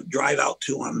 I had to drive out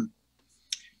to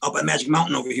out by Magic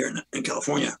Mountain over here in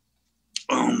California.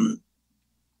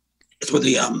 It's where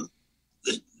the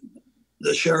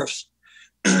sheriffs,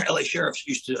 LA sheriffs,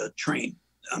 used to train,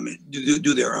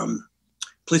 do their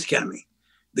police academy.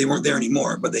 They weren't there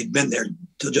anymore, but they'd been there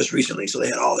till just recently. So they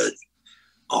had all the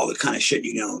kind of shit,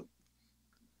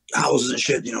 houses and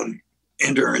shit,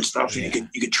 enter and stuff. Yeah. And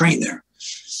you could train there.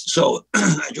 So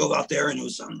I drove out there, and there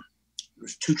was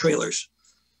 2 trailers.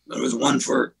 There was one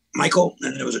for Michael,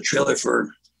 and there was a trailer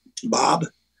for Bob,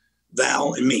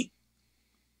 Val, and me,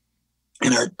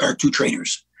 and our 2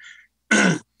 trainers.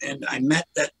 And I met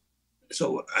that.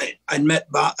 So I met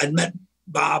Bob.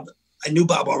 I knew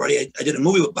Bob already. I did a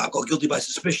movie with Bob called Guilty by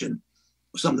Suspicion,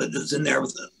 something that's in there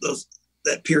with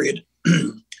that period.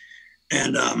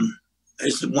 And I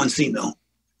just did one scene though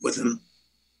with him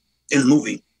in the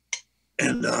movie,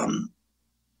 and I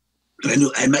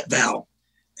met Val,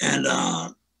 and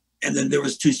then there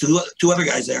was two other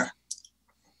guys there,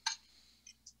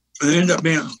 and they ended up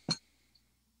being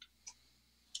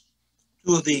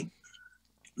 2 of the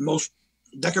most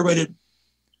decorated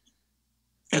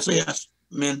SAS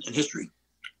men in history.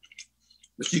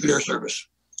 The Secret Air Service,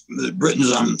 the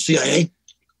Britain's CIA,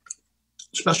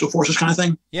 Special Forces kind of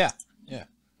thing. Yeah.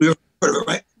 We heard of it,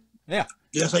 right? Yeah.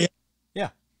 Yes, Yeah.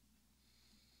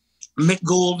 Mick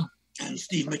Gould and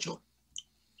Steve Mitchell.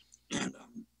 And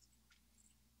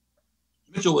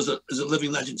Mitchell is a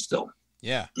living legend still.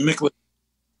 Yeah. Mick was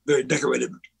very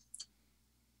decorated.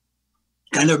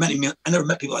 I never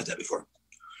met people like that before.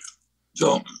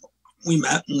 So we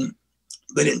met, and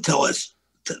they didn't tell us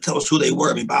who they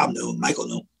were. I mean, Bob knew, Michael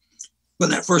knew. But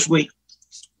in that first week,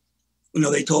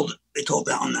 they told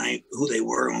Val and I who they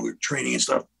were when we were training and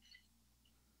stuff.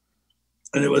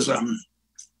 And it was I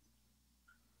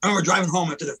remember driving home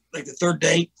after the 3rd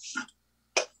day,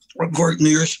 right before New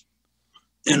Year's,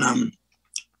 and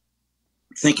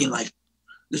thinking like,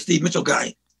 this Steve Mitchell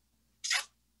guy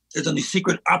has done these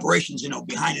secret operations,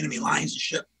 behind enemy lines and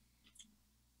shit.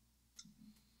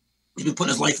 He's been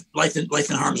putting his life in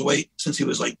harm's way since he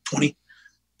was like 20,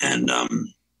 and a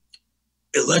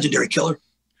legendary killer.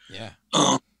 Yeah.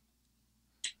 I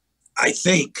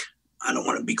think, I don't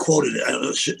want to be quoted,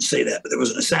 I shouldn't say that, but there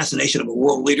was an assassination of a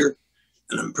world leader,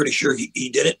 and I'm pretty sure he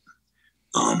did it.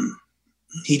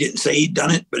 He didn't say he'd done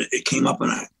it, but it came up in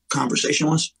a conversation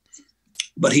once.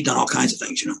 But he'd done all kinds of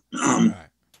things, Right.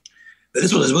 But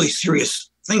this was a really serious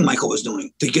thing Michael was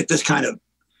doing, to get this kind of,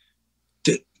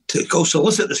 to go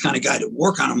solicit this kind of guy to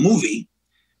work on a movie,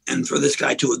 and for this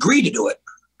guy to agree to do it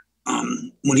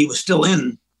when he was still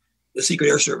in the Secret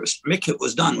Air Service. Mick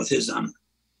was done with his,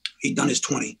 he'd done his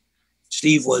 20.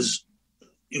 Steve was,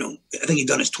 I think he'd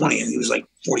done his 20, and he was like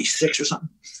 46 or something.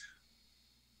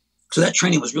 So that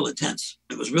training was real intense.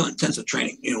 It was real intensive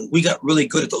training. We got really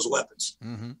good at those weapons.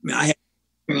 Mm-hmm. I mean, I had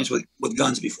experience with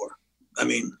guns before. I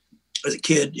mean, as a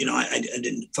kid, I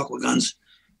didn't fuck with guns.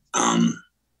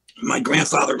 My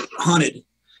grandfather hunted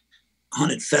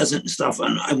pheasant and stuff,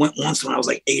 and I went once when I was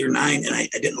like 8 or 9, and I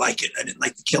didn't like it. I didn't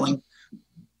like the killing.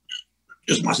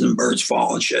 Just watching them birds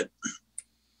fall and shit.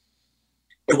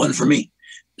 It wasn't for me.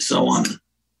 So I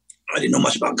didn't know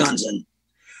much about guns, and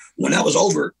when that was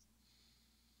over,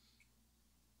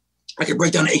 I could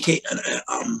break down an AK.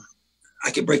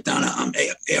 I could break down an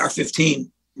AR-15,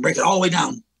 break it all the way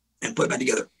down, and put it back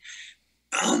together.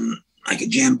 I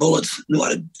could jam bullets, knew how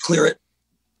to clear it,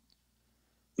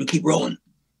 and keep rolling.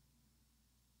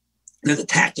 And then the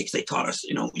tactics they taught us,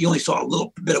 you only saw a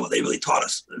little bit of what they really taught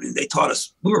us. I mean, they taught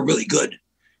us, we were really good.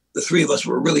 The 3 of us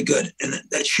were really good. And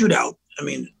that shootout, I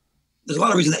mean, there's a lot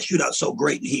of reason that shootout's so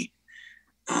great in heat.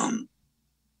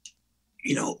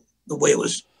 The way it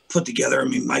was put together. I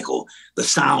mean, Michael, the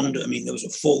sound, I mean, there was a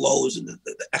full lows and the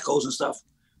echoes and stuff.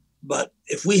 But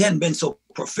if we hadn't been so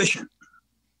proficient,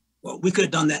 well, we could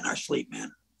have done that in our sleep,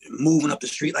 man. Moving up the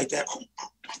street like that.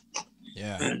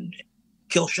 Yeah. And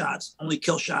only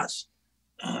kill shots,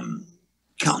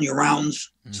 counting your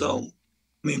rounds. Mm-hmm. So,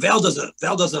 I mean, Val does a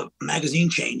magazine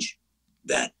change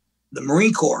that the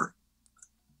Marine Corps,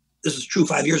 this is true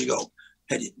 5 years ago,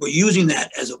 were using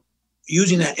that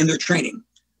in their training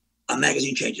on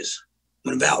magazine changes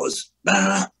when Val was, you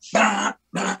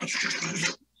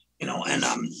know, and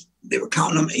they were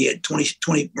counting them. He had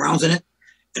 20 rounds in it,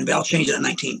 and Val changed it at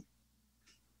 19.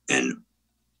 And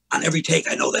on every take,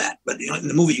 I know that, but you know, in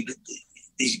the movie,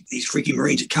 these freaky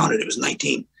Marines had counted it was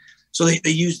 19. So they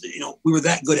used, you know, we were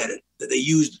that good at it that they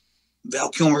used Val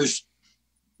Kilmer's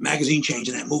magazine change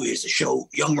in that movie is to show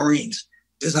young Marines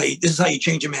this is how you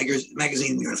change a magazine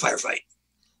when you're in a firefight.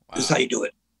 Wow. This is how you do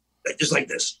it, just like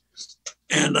this.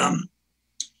 And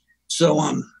so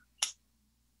I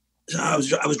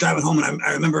was driving home, and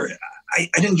I remember I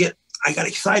got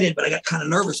excited, but I got kind of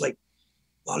nervous, like,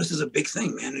 wow, this is a big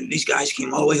thing, man. And these guys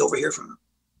came all the way over here from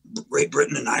Great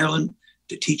Britain and Ireland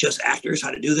to teach us actors how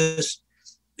to do this.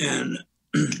 And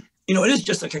you know, it is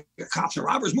just like a cops and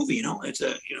robbers movie, you know. It's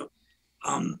a, you know,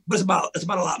 but it's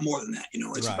about a lot more than that, you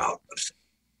know. It's right. about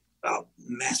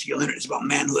masculinity. It's about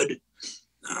manhood.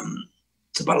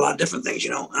 It's about a lot of different things,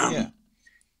 you know. Yeah.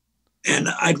 And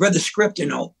I'd read the script, you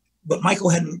know, but Michael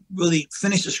hadn't really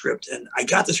finished the script, and I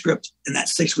got the script in that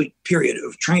 6-week period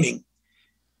of training,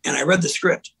 and I read the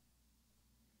script,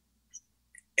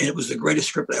 and it was the greatest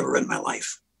script I ever read in my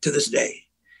life to this day.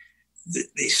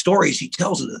 The stories he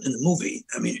tells in the movie,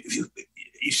 I mean, if you've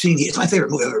seen, it's my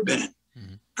favorite movie I've ever been in.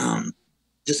 Mm-hmm.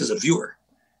 Just as a viewer,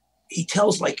 he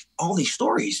tells like all these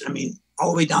stories. I mean,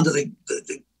 all the way down to the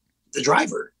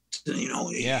driver, you know,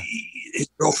 yeah. His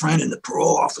girlfriend and the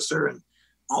parole officer and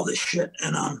all this shit.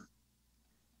 And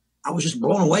I was just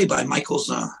blown away by Michael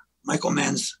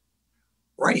Mann's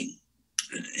writing,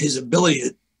 his ability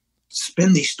to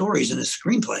spin these stories in his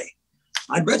screenplay.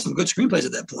 I'd read some good screenplays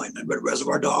at that point. I'd read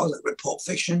Reservoir Dogs. I'd read Pulp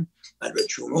Fiction. I'd read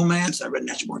True Romance. I'd read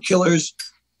Natural Born Killers.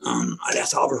 I'd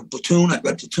asked Oliver for Platoon. I'd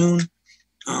read Platoon.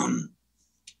 And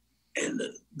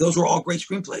those were all great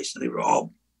screenplays. And they were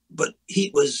all, but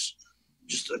Heat was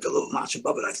just like a little notch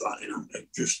above it, I thought, you know,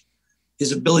 just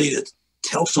his ability to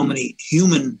tell so many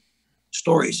human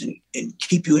stories and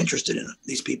keep you interested in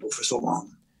these people for so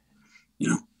long, you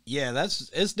know? Yeah,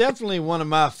 it's definitely one of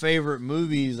my favorite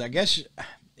movies. I guess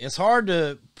it's hard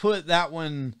to put that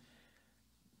one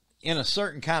in a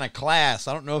certain kind of class.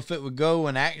 I don't know if it would go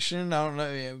in action. I don't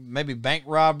know, maybe bank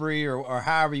robbery or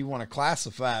however you want to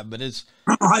classify it, but it's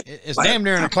damn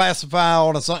near in a classify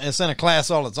all its own. It's in a class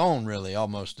all its own, really,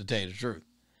 almost, to tell you the truth.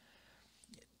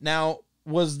 Now,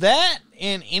 was that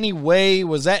in any way,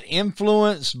 was that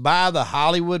influenced by the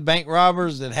Hollywood bank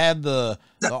robbers that had the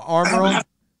armor on?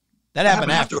 That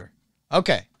happened after.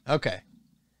 Okay.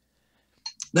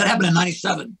 That happened in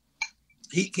 97.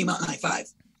 Heat came out in 95.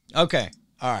 Okay.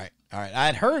 All right.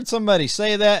 I'd heard somebody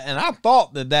say that, and I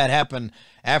thought that happened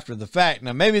after the fact.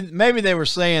 Now, maybe they were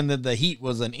saying that the Heat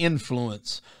was an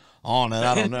influence on it.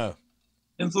 I don't know.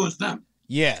 Influenced them.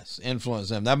 Yes,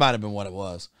 influenced them. That might have been what it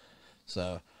was.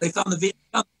 So they found this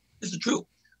is true.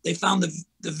 They found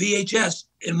the VHS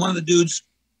in one of the dude's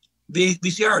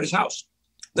VCR at his house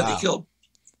that they killed.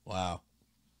 Wow.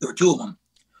 There were 2 of them.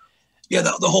 Yeah,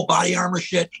 the whole body armor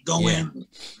shit. Go in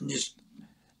and just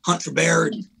hunt for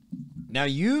bear. Now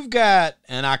you've got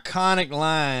an iconic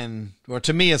line, or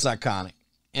to me it's iconic,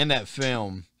 in that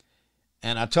film.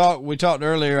 And we talked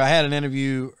earlier, I had an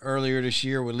interview earlier this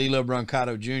year with Lilo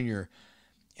Brancato Jr.,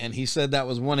 and he said that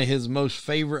was one of his most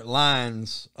favorite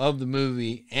lines of the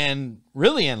movie and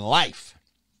really in life.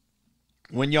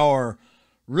 When you're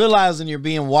realizing you're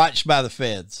being watched by the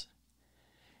feds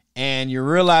and you're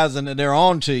realizing that they're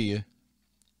on to you.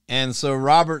 And so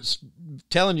Robert's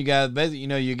telling you guys, basically, you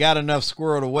know, you got enough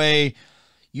squirreled away,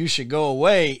 you should go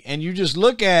away. And you just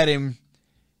look at him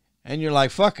and you're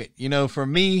like, fuck it. You know, for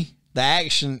me, the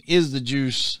action is the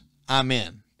juice. I'm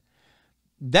in.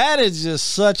 That is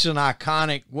just such an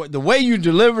iconic, the way you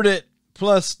delivered it,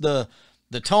 plus the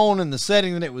tone and the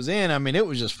setting that it was in. I mean, it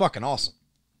was just fucking awesome.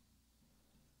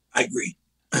 I agree.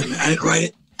 I didn't write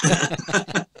it.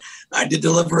 I did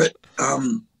deliver it. I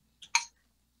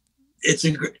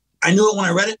knew it when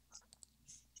I read it.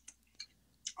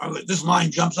 This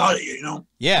line jumps out at you, you know?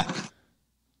 Yeah.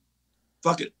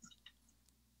 Fuck it.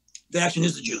 The action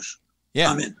is the juice.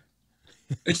 Yeah. I'm in.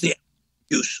 It's the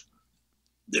juice.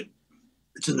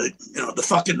 It's in the, you know, the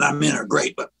fuck it and I'm in are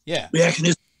great, but yeah, the action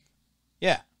is.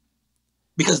 Yeah.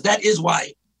 Because that is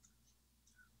why,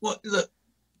 well,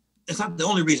 it's not the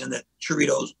only reason that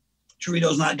Chirito's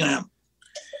not going to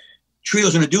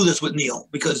do this with Neil,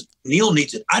 because Neil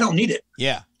needs it. I don't need it.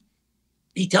 Yeah.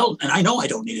 And I know I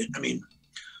don't need it. I mean,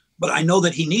 but I know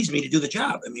that he needs me to do the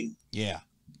job. I mean, yeah,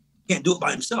 he can't do it by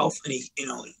himself. And you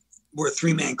know, we're a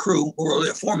 3-man crew, or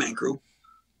we're a 4-man crew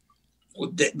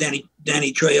with Danny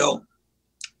Trejo,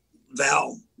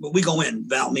 Val, but we go in,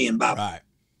 Val, me, and Bob. Right.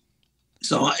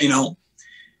 So, you know,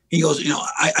 he goes, you know,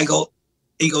 I go,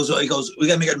 he goes, we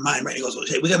got to make our mind right. He goes,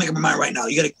 hey, we got to make our mind right now.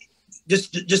 You got to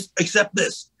just accept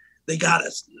this. They got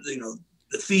us, you know,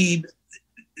 the feed,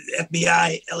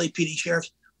 FBI, LAPD,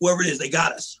 sheriffs, whoever it is, they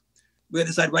got us. We got to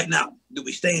decide right now. Do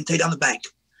we stay and take down the bank?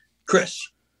 Chris,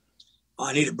 oh,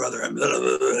 I need it, brother.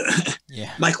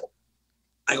 Yeah. Michael,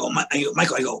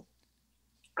 Michael,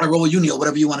 I roll with you, Neil,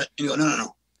 whatever you want to. And you go,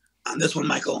 no. On this one,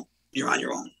 Michael, you're on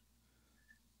your own.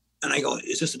 And I go,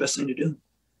 is this the best thing to do?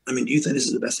 I mean, do you think this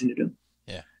is the best thing to do?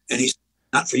 Yeah. And he's,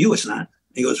 not for you, it's not.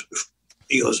 He goes,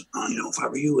 you know, if I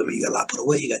were you, I mean, you got a lot put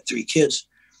away. You got 3 kids.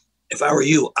 If I were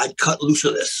you, I'd cut loose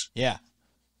of this. Yeah.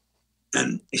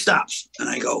 And he stops. And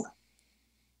I go,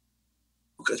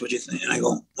 okay, that's what you think. And I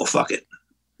go, well, fuck it.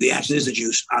 The action is the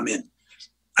juice. I'm in.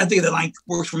 I think that line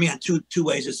works for me on two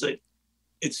ways.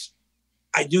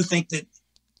 I do think that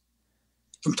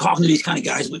from talking to these kind of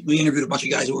guys, we interviewed a bunch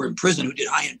of guys who were in prison who did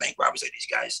high-end bank robberies like these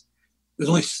guys.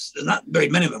 There's not very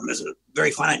many of them. There's a very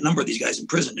finite number of these guys in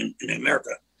prison in America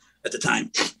at the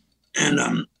time. And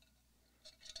I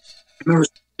remember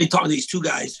they talked to these 2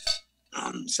 guys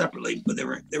separately, but they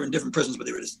were in different prisons, but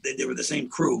they were the same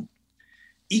crew.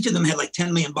 Each of them had like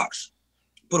 $10 million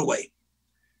put away.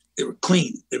 They were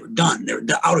clean. They were done. They were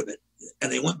out of it.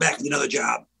 And they went back to another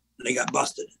job and they got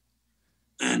busted.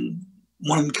 And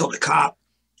one of them killed a cop.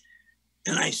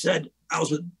 And I said, I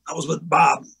was with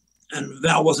Bob, and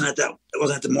Val wasn't at that. It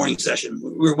wasn't at the morning session.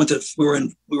 We were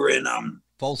in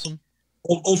Folsom,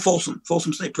 old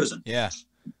Folsom State Prison. Yeah.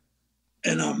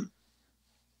 And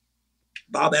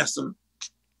Bob asked him,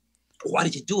 well, why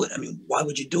did you do it? I mean, why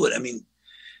would you do it? I mean,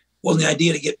 wasn't the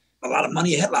idea to get a lot of money?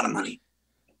 He had a lot of money.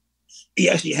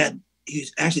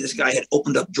 This guy had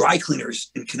opened up dry cleaners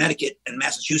in Connecticut and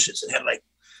Massachusetts and had like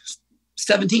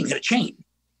 17, had a chain.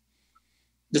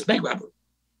 This bank robber.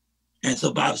 And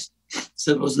so Bob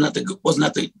said, wasn't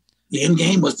that the end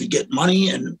game was to get money?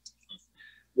 And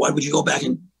why would you go back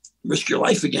and risk your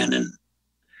life again?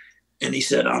 And he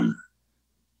said,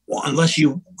 well, unless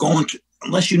you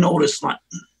notice, I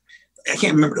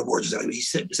can't remember the words exactly, but he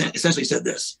said, essentially said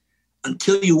this: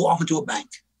 until you walk into a bank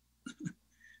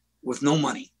with no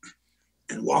money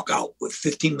and walk out with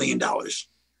 $15 million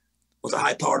with a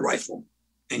high-powered rifle,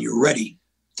 and you're ready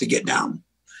to get down.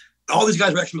 All these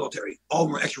guys were ex-military. All of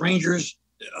them were ex-Rangers.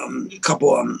 A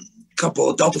couple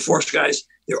of Delta Force guys.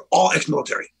 They were all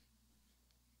ex-military.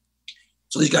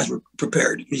 So these guys were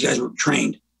prepared. These guys were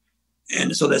trained,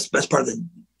 and so that's part of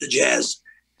the jazz.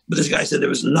 But this guy said there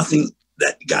was nothing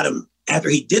that got him after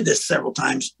he did this several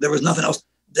times. There was nothing else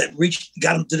that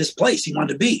got him to this place he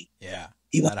wanted to be. Yeah,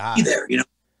 he wanted to be there. You know,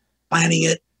 planning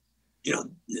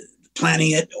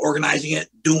it, organizing it,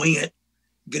 doing it,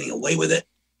 getting away with it.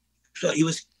 So he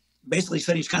was basically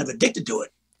said he's kind of addicted to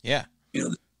it. Yeah. You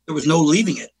know, there was no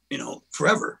leaving it, you know,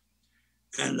 forever.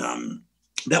 And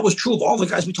that was true of all the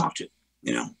guys we talked to,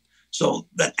 you know. So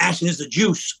that action is the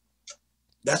juice.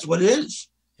 That's what it is.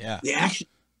 Yeah. The action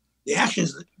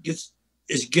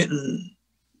is getting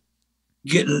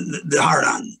the hard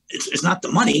on. It's not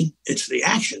the money, it's the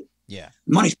action. Yeah.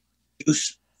 Money's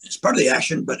juice. It's part of the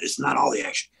action, but it's not all the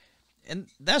action. And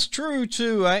that's true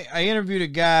too. I interviewed a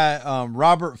guy,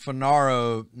 Robert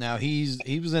Finaro. Now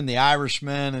he was in The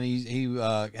Irishman, and he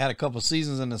had a couple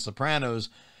seasons in The Sopranos,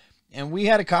 and we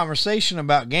had a conversation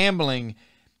about gambling.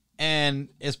 And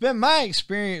it's been my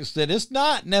experience that it's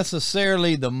not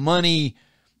necessarily the money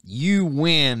you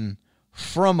win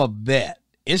from a bet.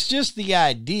 It's just the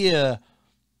idea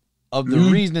of the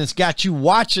reason it's got you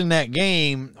watching that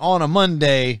game on a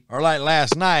Monday, or like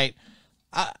last night.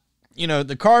 You know,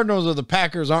 the Cardinals or the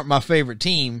Packers aren't my favorite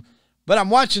team, but I'm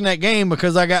watching that game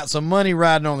because I got some money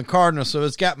riding on the Cardinals, so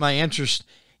it's got my interest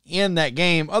in that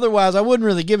game. Otherwise, I wouldn't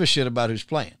really give a shit about who's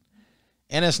playing.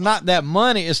 And it's not that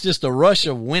money, it's just the rush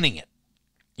of winning it.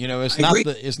 You know, it's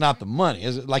not the money.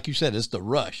 It's, like you said, it's the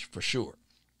rush for sure.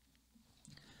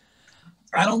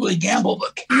 I don't really gamble,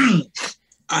 but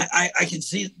I can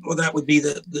see that would be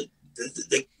the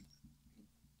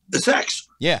sex.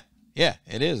 Yeah. Yeah,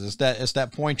 it is. It's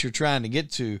that point you're trying to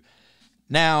get to.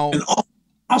 Now, and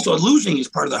also losing is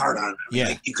part of the hard on. Yeah,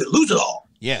 like you could lose it all.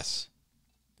 Yes,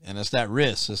 and it's that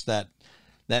risk. It's that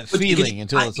feeling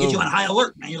until it's over. You on high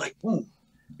alert, man. You're like, boom,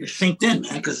 you're synced in,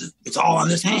 man, because it's all on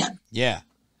this hand. Yeah,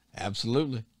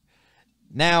 absolutely.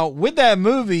 Now, with that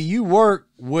movie, you work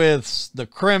with the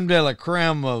creme de la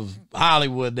creme of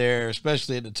Hollywood there,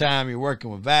 especially at the time. You're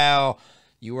working with Val.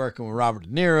 You're working with Robert De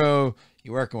Niro.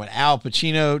 You're working with Al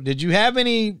Pacino. Did you have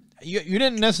any, you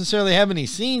didn't necessarily have any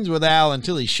scenes with Al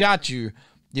until he shot you,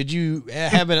 Did you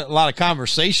have a lot of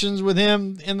conversations with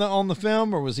him on the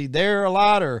film, or was he there a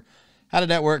lot, or how did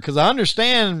that work? Because I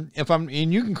understand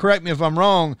and you can correct me if I'm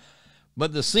wrong,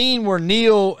 but the scene where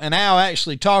Neil and Al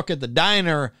actually talk at the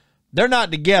diner, they're not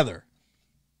together.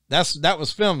 That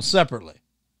was filmed separately.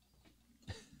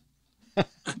 I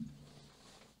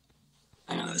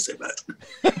don't know what to say about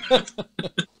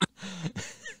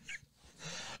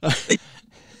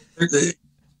it.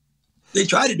 They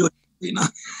try to do it, you know.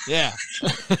 Yeah.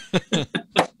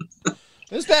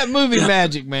 It's that movie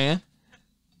magic, man.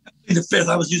 In the fifth,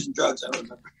 I was using drugs, I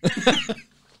remember.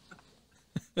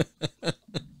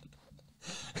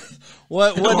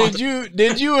 What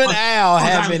did you and Al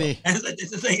have any?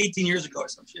 It's like 18 years ago or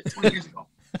some shit, 20 years ago.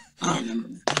 I don't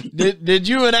remember. Did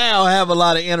you and Al have a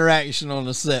lot of interaction on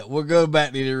the set? We'll go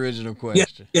back to the original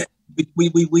question. Yeah. We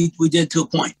did to a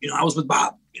point. You know, I was with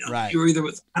Bob. You know, right. You were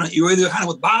either kind of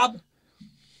with Bob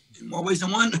in more ways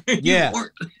than one. Yeah.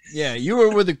 Yeah. You were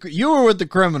with the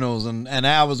criminals, and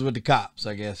Al was with the cops,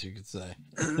 I guess you could say.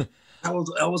 I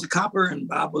was a copper, and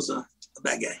Bob was a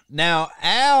bad guy. Now,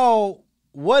 Al,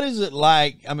 what is it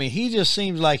like? I mean, he just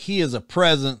seems like he is a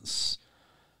presence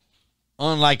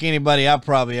unlike anybody I've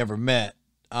probably ever met.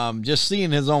 Just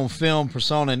seeing his own film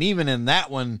persona, and even in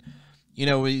that one, you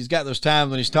know, he's got those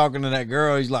times when he's talking to that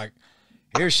girl, he's like,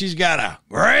 here, she's got a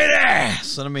great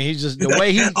ass. And I mean, he's just the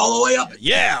way he all the way up.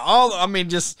 Yeah.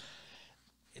 just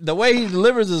the way he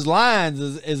delivers his lines.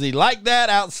 Is he like that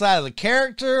outside of the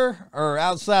character or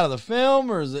outside of the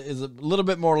film, or is it a little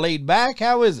bit more laid back?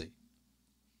 How is he?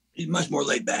 He's much more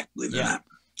laid back, believe it or not.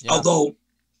 Yeah. Although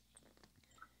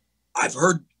I've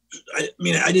heard, I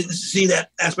mean, I didn't see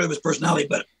that aspect of his personality,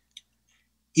 but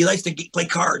he likes to play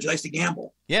cards. He likes to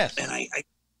gamble. Yes. And I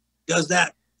does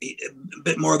that a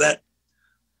bit more of that,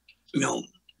 you know,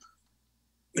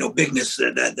 bigness,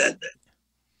 that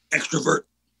extrovert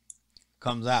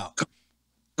comes out.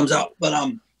 But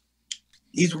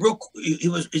he's a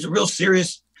real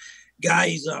serious guy.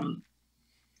 He's the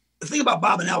thing about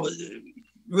Bob and Al was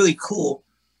really cool.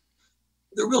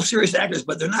 They're real serious actors,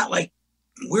 but they're not like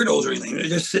weirdos or anything. They're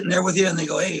just sitting there with you, and they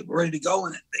go, "Hey, we're ready to go,"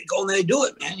 and they go and they do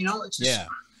it, man. You know, it's just,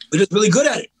 they're just really good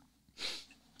at it.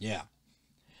 Yeah,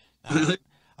 I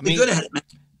mean, good at it, man.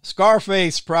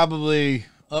 Scarface probably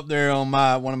up there on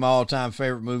one of my all-time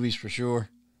favorite movies for sure.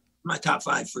 My top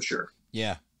 5 for sure.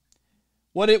 Yeah.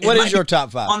 What is your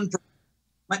top 5?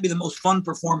 Might be the most fun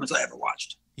performance I ever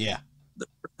watched. Yeah. The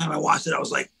first time I watched it, I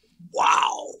was like,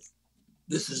 wow,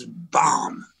 this is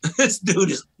bomb. This dude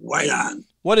is right on.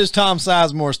 What is Tom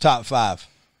Sizemore's top 5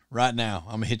 right now?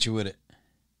 I'm going to hit you with it.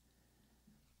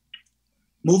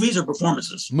 Movies or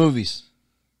performances? Movies.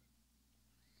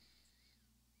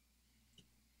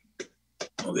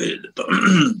 Okay.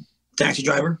 Taxi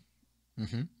Driver.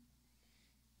 Mm-hmm.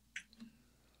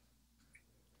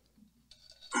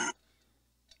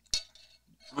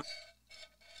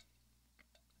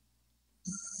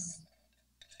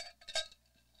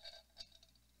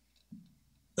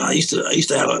 I used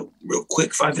to have a real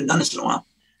quick 5 and done this in a while.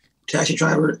 Taxi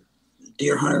Driver,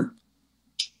 Deer Hunter.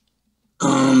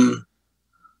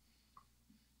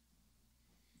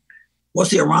 What's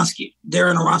the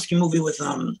Darren Aronofsky movie with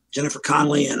Jennifer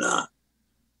Connelly and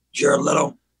Jared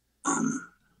Leto? You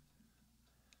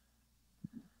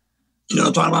know what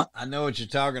I'm talking about? I know what you're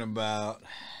talking about.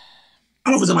 I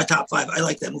don't know if it's in my top 5. I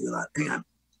like that movie a lot. Hang on.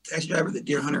 Taxi Driver, The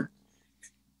Deer Hunter.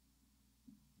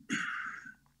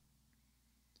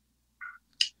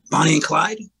 Bonnie and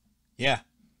Clyde. Yeah.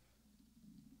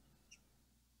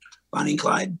 Bonnie and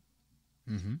Clyde.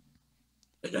 Mm-hmm.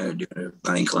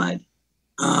 Bonnie and Clyde.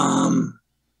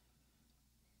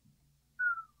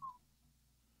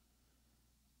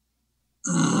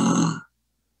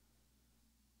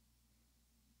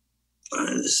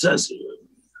 It says,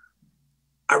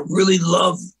 I really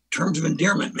love Terms of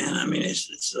Endearment, man. I mean, I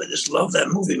just love that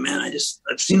movie, man.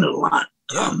 I've seen it a lot.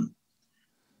 Yeah.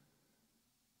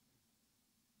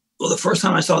 Well, the first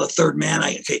time I saw The Third Man,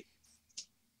 The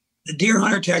Deer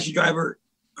Hunter, Taxi Driver,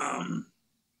 The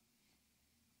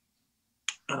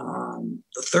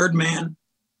Third Man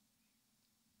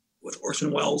with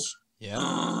Orson Welles.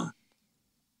 Yeah.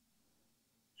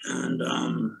 And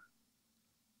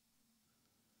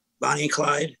Bonnie and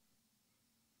Clyde,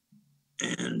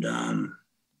 and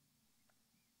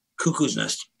Cuckoo's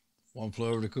Nest. One Flew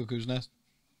Over the Cuckoo's Nest.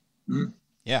 Mm-hmm.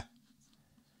 Yeah.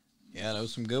 Yeah,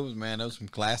 those some good ones, man. Those some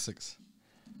classics.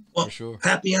 Well, for sure.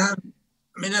 Papillon.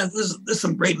 I mean, there's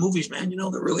some great movies, man. You know,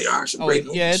 there really are some great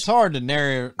movies. Yeah, it's hard to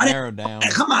narrow down.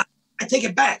 Come on, I take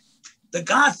it back. The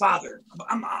Godfather.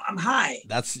 I'm high.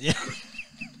 That's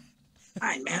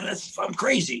Hi, man. I'm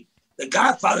crazy. The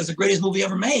Godfather is the greatest movie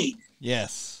ever made.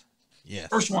 Yes. Yes.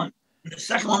 First one. The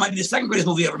second one might be the second greatest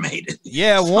movie ever made.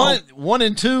 Yeah, So, 1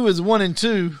 and 2 is 1 and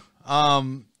 2.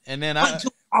 And then one and two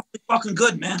are awfully fucking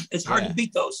good, man. It's hard to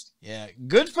beat those. Yeah,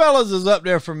 Goodfellas is up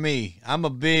there for me. I'm a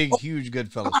big, huge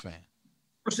Goodfellas fan.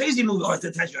 Scorsese movie. Oh, it's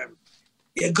the Taxi Driver.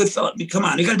 Yeah, Goodfellas. I mean, come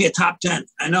on, he's got to be a top 10.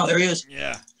 I know, there he is.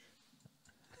 Yeah.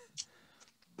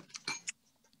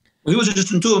 Well, he was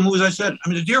just in two of the movies I said. I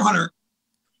mean, The Deer Hunter.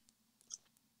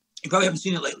 You probably haven't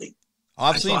seen it lately. Oh,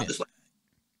 I've seen it.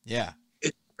 Yeah.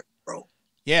 It's bro.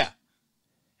 Yeah.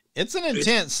 It's an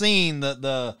intense scene.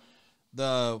 The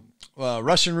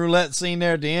Russian roulette scene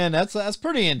there at the end. That's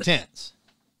pretty intense.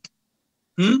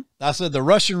 I said the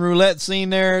Russian roulette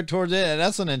scene there towards it.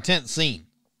 That's an intense scene.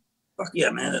 Fuck yeah,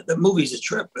 man! The movie's a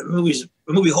trip. The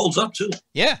movie holds up too.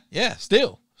 Yeah,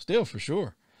 still for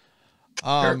sure.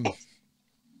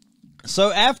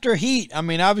 So after Heat, I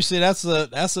mean, obviously that's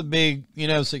a big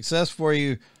success for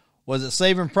you. Was it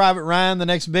Saving Private Ryan the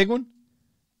next big one?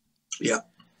 Yeah,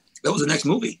 that was the next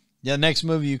movie. Yeah, next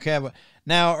movie you have.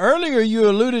 Now earlier you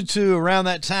alluded to around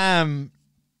that time,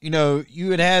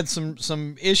 you had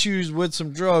some issues with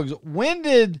some drugs. When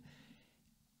did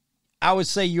I would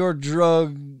say your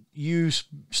drug use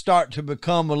start to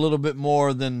become a little bit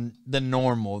more than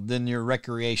normal, than your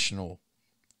recreational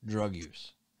drug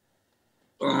use?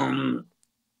 Right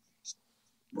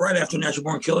after Natural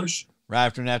Born Killers. Right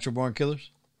after Natural Born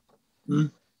Killers?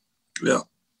 Yeah.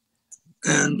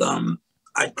 And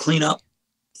I'd clean up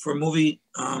for a movie,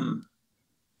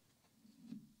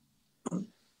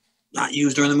 not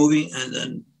used during the movie, and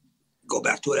then go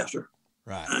back to it after.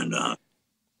 Right. And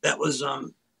that was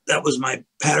my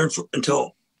pattern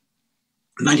until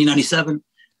 1997.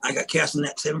 I got cast in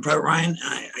that Saving Private Ryan, and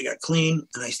I got clean,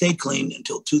 and I stayed clean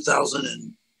until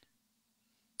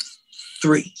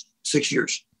 2003, 6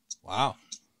 years. Wow.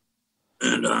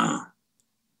 And I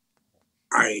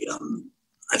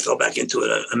fell back into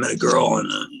it. I met a girl,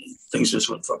 and things just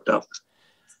went fucked up.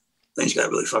 Things got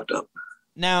really fucked up.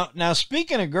 Now,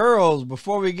 speaking of girls,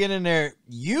 before we get in there,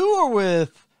 you were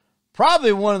with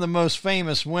probably one of the most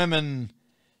famous women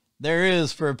there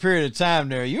is for a period of time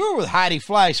there. You were with Heidi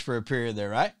Fleiss for a period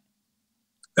there, right?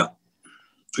 Yeah.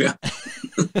 Yeah.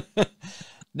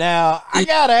 Now, I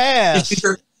gotta ask.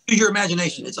 Use your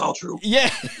imagination. It's all true. Yeah.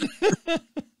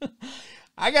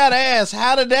 I gotta ask,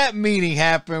 how did that meeting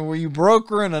happen? Were you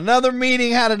brokering another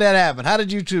meeting? How did that happen? How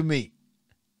did you two meet?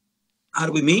 How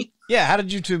did we meet? Yeah, how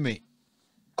did you two meet?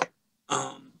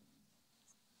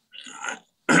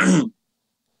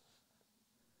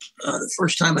 The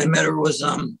first time I met her was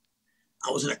I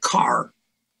was in a car,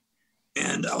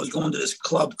 and I was going to this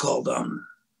club called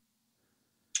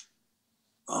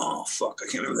oh fuck, I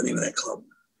can't remember the name of that club.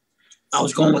 I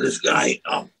was going with this guy,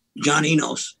 John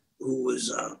Enos, who was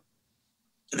an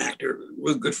actor,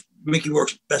 real good, Mickey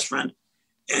Rourke's best friend,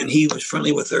 and he was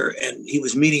friendly with her, and he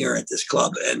was meeting her at this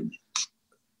club, and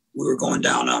we were going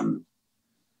down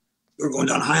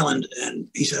Highland, and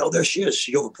he said, "Oh, there she is.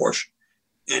 She drove a Porsche,"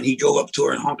 and he drove up to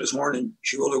her and honked his horn, and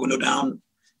she rolled her window down.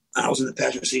 And I was in the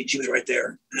passenger seat. She was right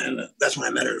there, and that's when I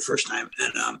met her the first time.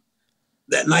 And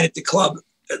that night at the club,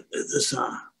 what's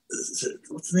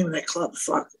the name of that club?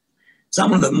 Fuck, it's not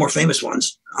one of the more famous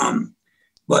ones.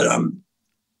 But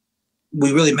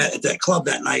we really met at that club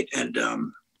that night, and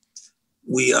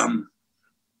we that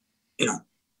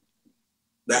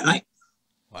night.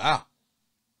 Wow.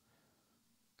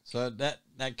 So that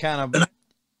kind of the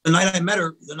night I met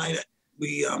her, the night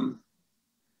we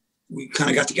kind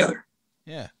of got together.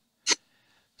 Yeah.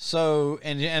 So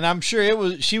and I'm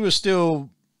sure she was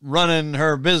still running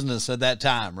her business at that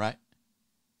time, right?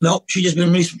 No, she just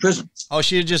been released from prison. Oh,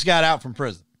 she had just got out from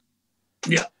prison.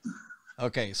 Yeah.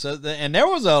 Okay, so and there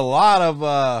was a lot of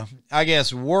I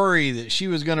guess worry that she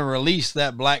was going to release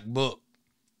that black book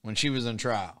when she was in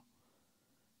trial.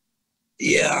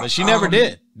 Yeah, but she never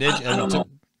did. Did I don't know.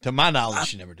 To my knowledge,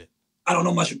 she never did. I don't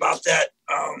know much about that.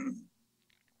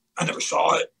 I never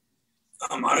saw it.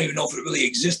 I don't even know if it really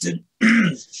existed.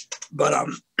 But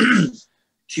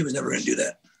she was never going to do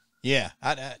that. Yeah,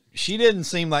 she didn't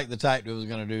seem like the type that was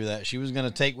going to do that. She was going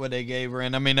to take what they gave her,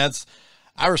 and I mean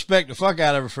I respect the fuck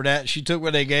out of her for that. She took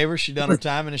what they gave her. She done her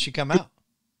time, and then she come out.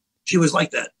 She was like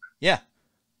that. Yeah,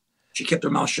 she kept her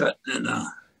mouth shut, and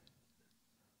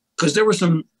because there were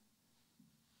some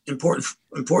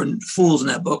important fools in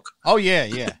that book. Oh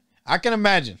yeah, I can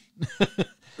imagine.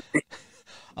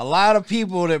 A lot of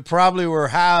people that probably were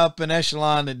high up in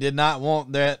echelon that did not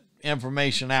want that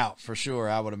information out, for sure,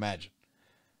 I would imagine.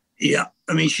 Yeah,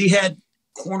 I mean, she had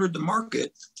cornered the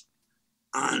market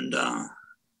on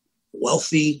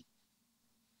wealthy,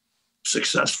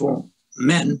 successful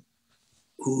men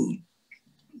who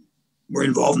were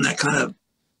involved in that kind of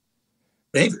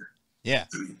behavior. Yeah.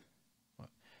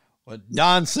 Well,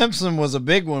 Don Simpson was a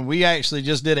big one. We actually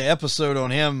just did an episode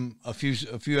on him a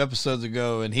few episodes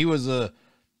ago, and he was a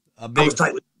big. I was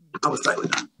tight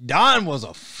with Don. Don was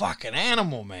a fucking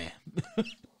animal, man.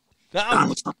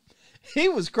 He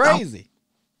was crazy.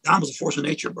 Don was a force of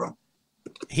nature, bro.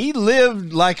 He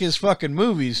lived like his fucking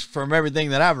movies from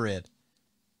everything that I've read.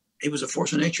 He was a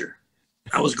force of nature.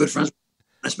 I was good friends.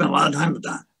 I spent a lot of time with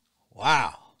Don.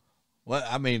 Wow. Well,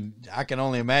 I mean, I can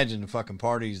only imagine the fucking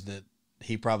parties that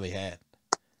he probably had.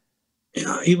 You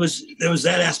know, there was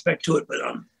that aspect to it, but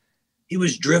he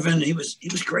was driven. He was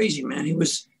crazy, man.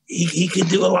 He could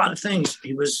do a lot of things.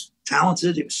 He was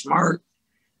talented. He was smart.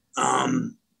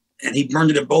 And he burned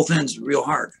it at both ends real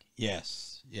hard.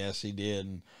 Yes, he did.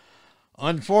 And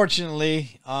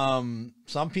unfortunately,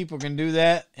 some people can do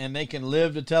that, and they can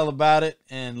live to tell about it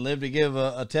and live to give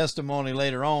a testimony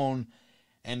later on,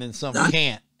 and then some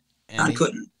can't. And I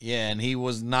couldn't. Yeah, and he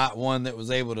was not one that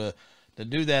was able to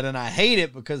do that, and I hate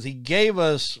it because he gave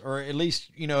us, or at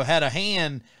least, you know, had a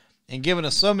hand in giving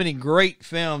us so many great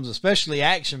films, especially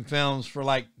action films for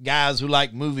like guys who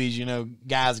like movies, you know,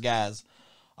 guys.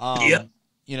 Yeah.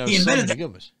 You know, so many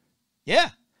good ones. Yeah.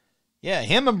 Yeah.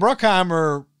 Him and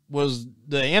Bruckheimer was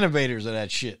the innovators of that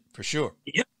shit for sure.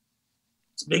 Yep.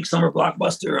 It's a big summer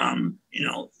blockbuster, you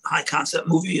know, high concept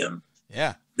movie.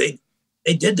 Yeah. They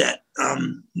did that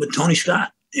with Tony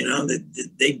Scott. You know,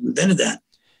 they invented that.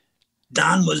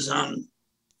 Don was,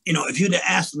 you know, if you'd have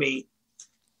asked me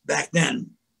back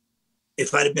then,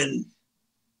 if I'd have been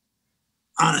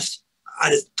honest,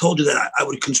 I'd have told you that I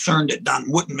was concerned that Don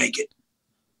wouldn't make it,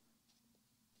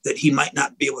 that he might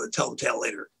not be able to tell the tale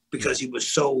later because he was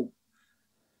so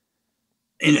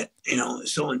in it, you know,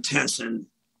 so intense, and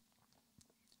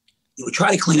he would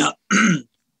try to clean up,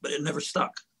 but it never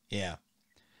stuck. Yeah.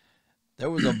 There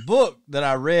was a book that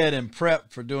I read in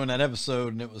prep for doing that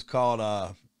episode, and it was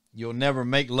called You'll Never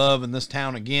Make Love in This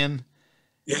Town Again.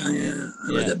 Yeah.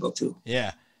 I read that book too.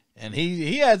 Yeah. And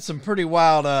he had some pretty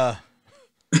wild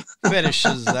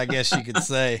fetishes, I guess you could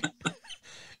say,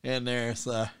 in there.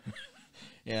 So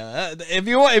yeah, if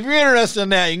you're interested in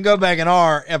that, you can go back in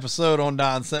our episode on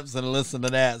Don Simpson and listen to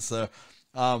that. So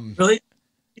really?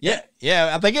 Yeah.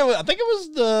 I think it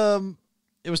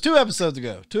was 2 episodes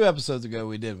ago. 2 episodes ago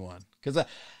we did one. Because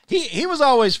he was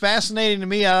always fascinating to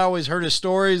me. I always heard his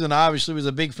stories, and I obviously was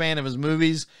a big fan of his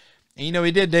movies. And, you know,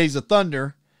 he did Days of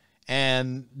Thunder,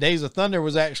 and Days of Thunder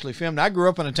was actually filmed. I grew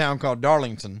up in a town called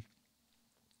Darlington,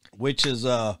 which is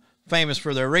famous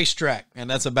for their racetrack, and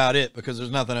that's about it because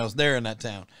there's nothing else there in that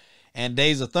town. And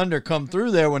Days of Thunder come through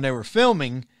there when they were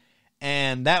filming,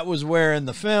 and that was where in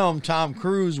the film Tom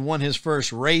Cruise won his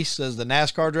first race as the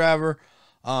NASCAR driver.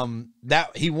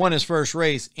 That he won his first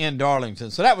race in Darlington.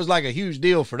 So that was like a huge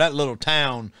deal for that little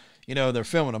town. You know, they're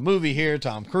filming a movie here.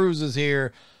 Tom Cruise is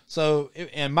here. So,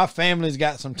 and my family's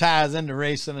got some ties into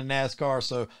racing and NASCAR.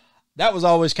 So that was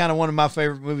always kind of one of my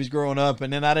favorite movies growing up.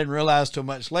 And then I didn't realize till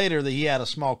much later that he had a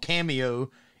small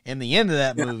cameo in the end of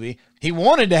that movie. He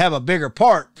wanted to have a bigger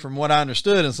part from what I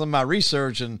understood in some of my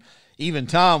research. And even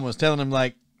Tom was telling him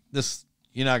like, this,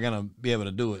 you're not going to be able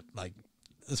to do it. Like,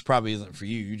 this probably isn't for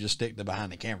you. You just stick to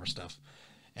behind the camera stuff.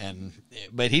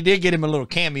 But he did get him a little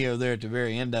cameo there at the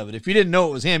very end of it. If you didn't know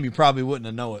it was him, you probably wouldn't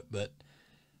have known it, but.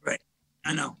 Right.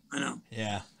 I know.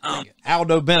 Yeah.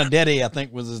 Aldo Benedetti, I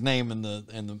think was his name in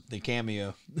the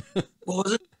cameo. What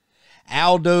was it?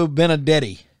 Aldo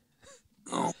Benedetti.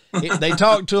 Oh. They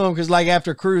talked to him because like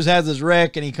after Cruz has his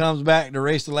wreck and he comes back to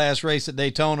race the last race at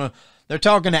Daytona, they're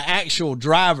talking to actual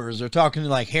drivers. They're talking to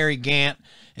like Harry Gant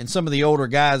and some of the older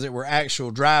guys that were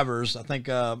actual drivers. I think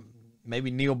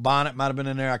maybe Neil Bonnet might have been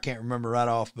in there. I can't remember right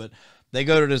off, but they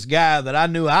go to this guy that I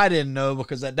knew I didn't know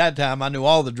because at that time I knew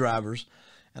all the drivers.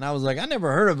 And I was like, I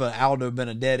never heard of an Aldo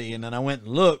Benedetti. And then I went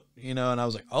and looked, you know, and I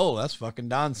was like, oh, that's fucking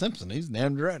Don Simpson. He's the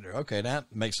damn director. Okay,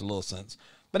 that makes a little sense.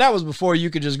 But that was before you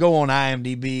could just go on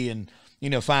IMDb and, you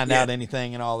know, find out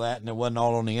anything and all that. And it wasn't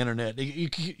all on the internet.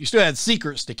 You still had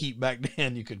secrets to keep back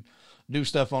then. You could do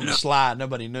stuff on the slide.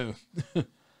 Nobody knew.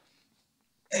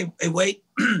 Hey, wait.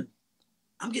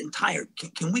 I'm getting tired.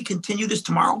 Can we continue this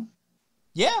tomorrow?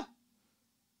 Yeah.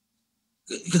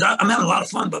 Because I'm having a lot of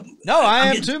fun. But no, I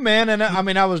am too, man. And I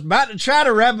mean, I was about to try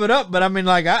to wrap it up, but I mean,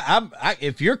 like,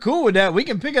 if you're cool with that, we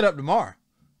can pick it up tomorrow.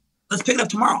 Let's pick it up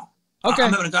tomorrow. Okay.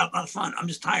 I'm having a lot of fun. I'm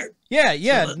just tired. Yeah.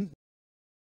 So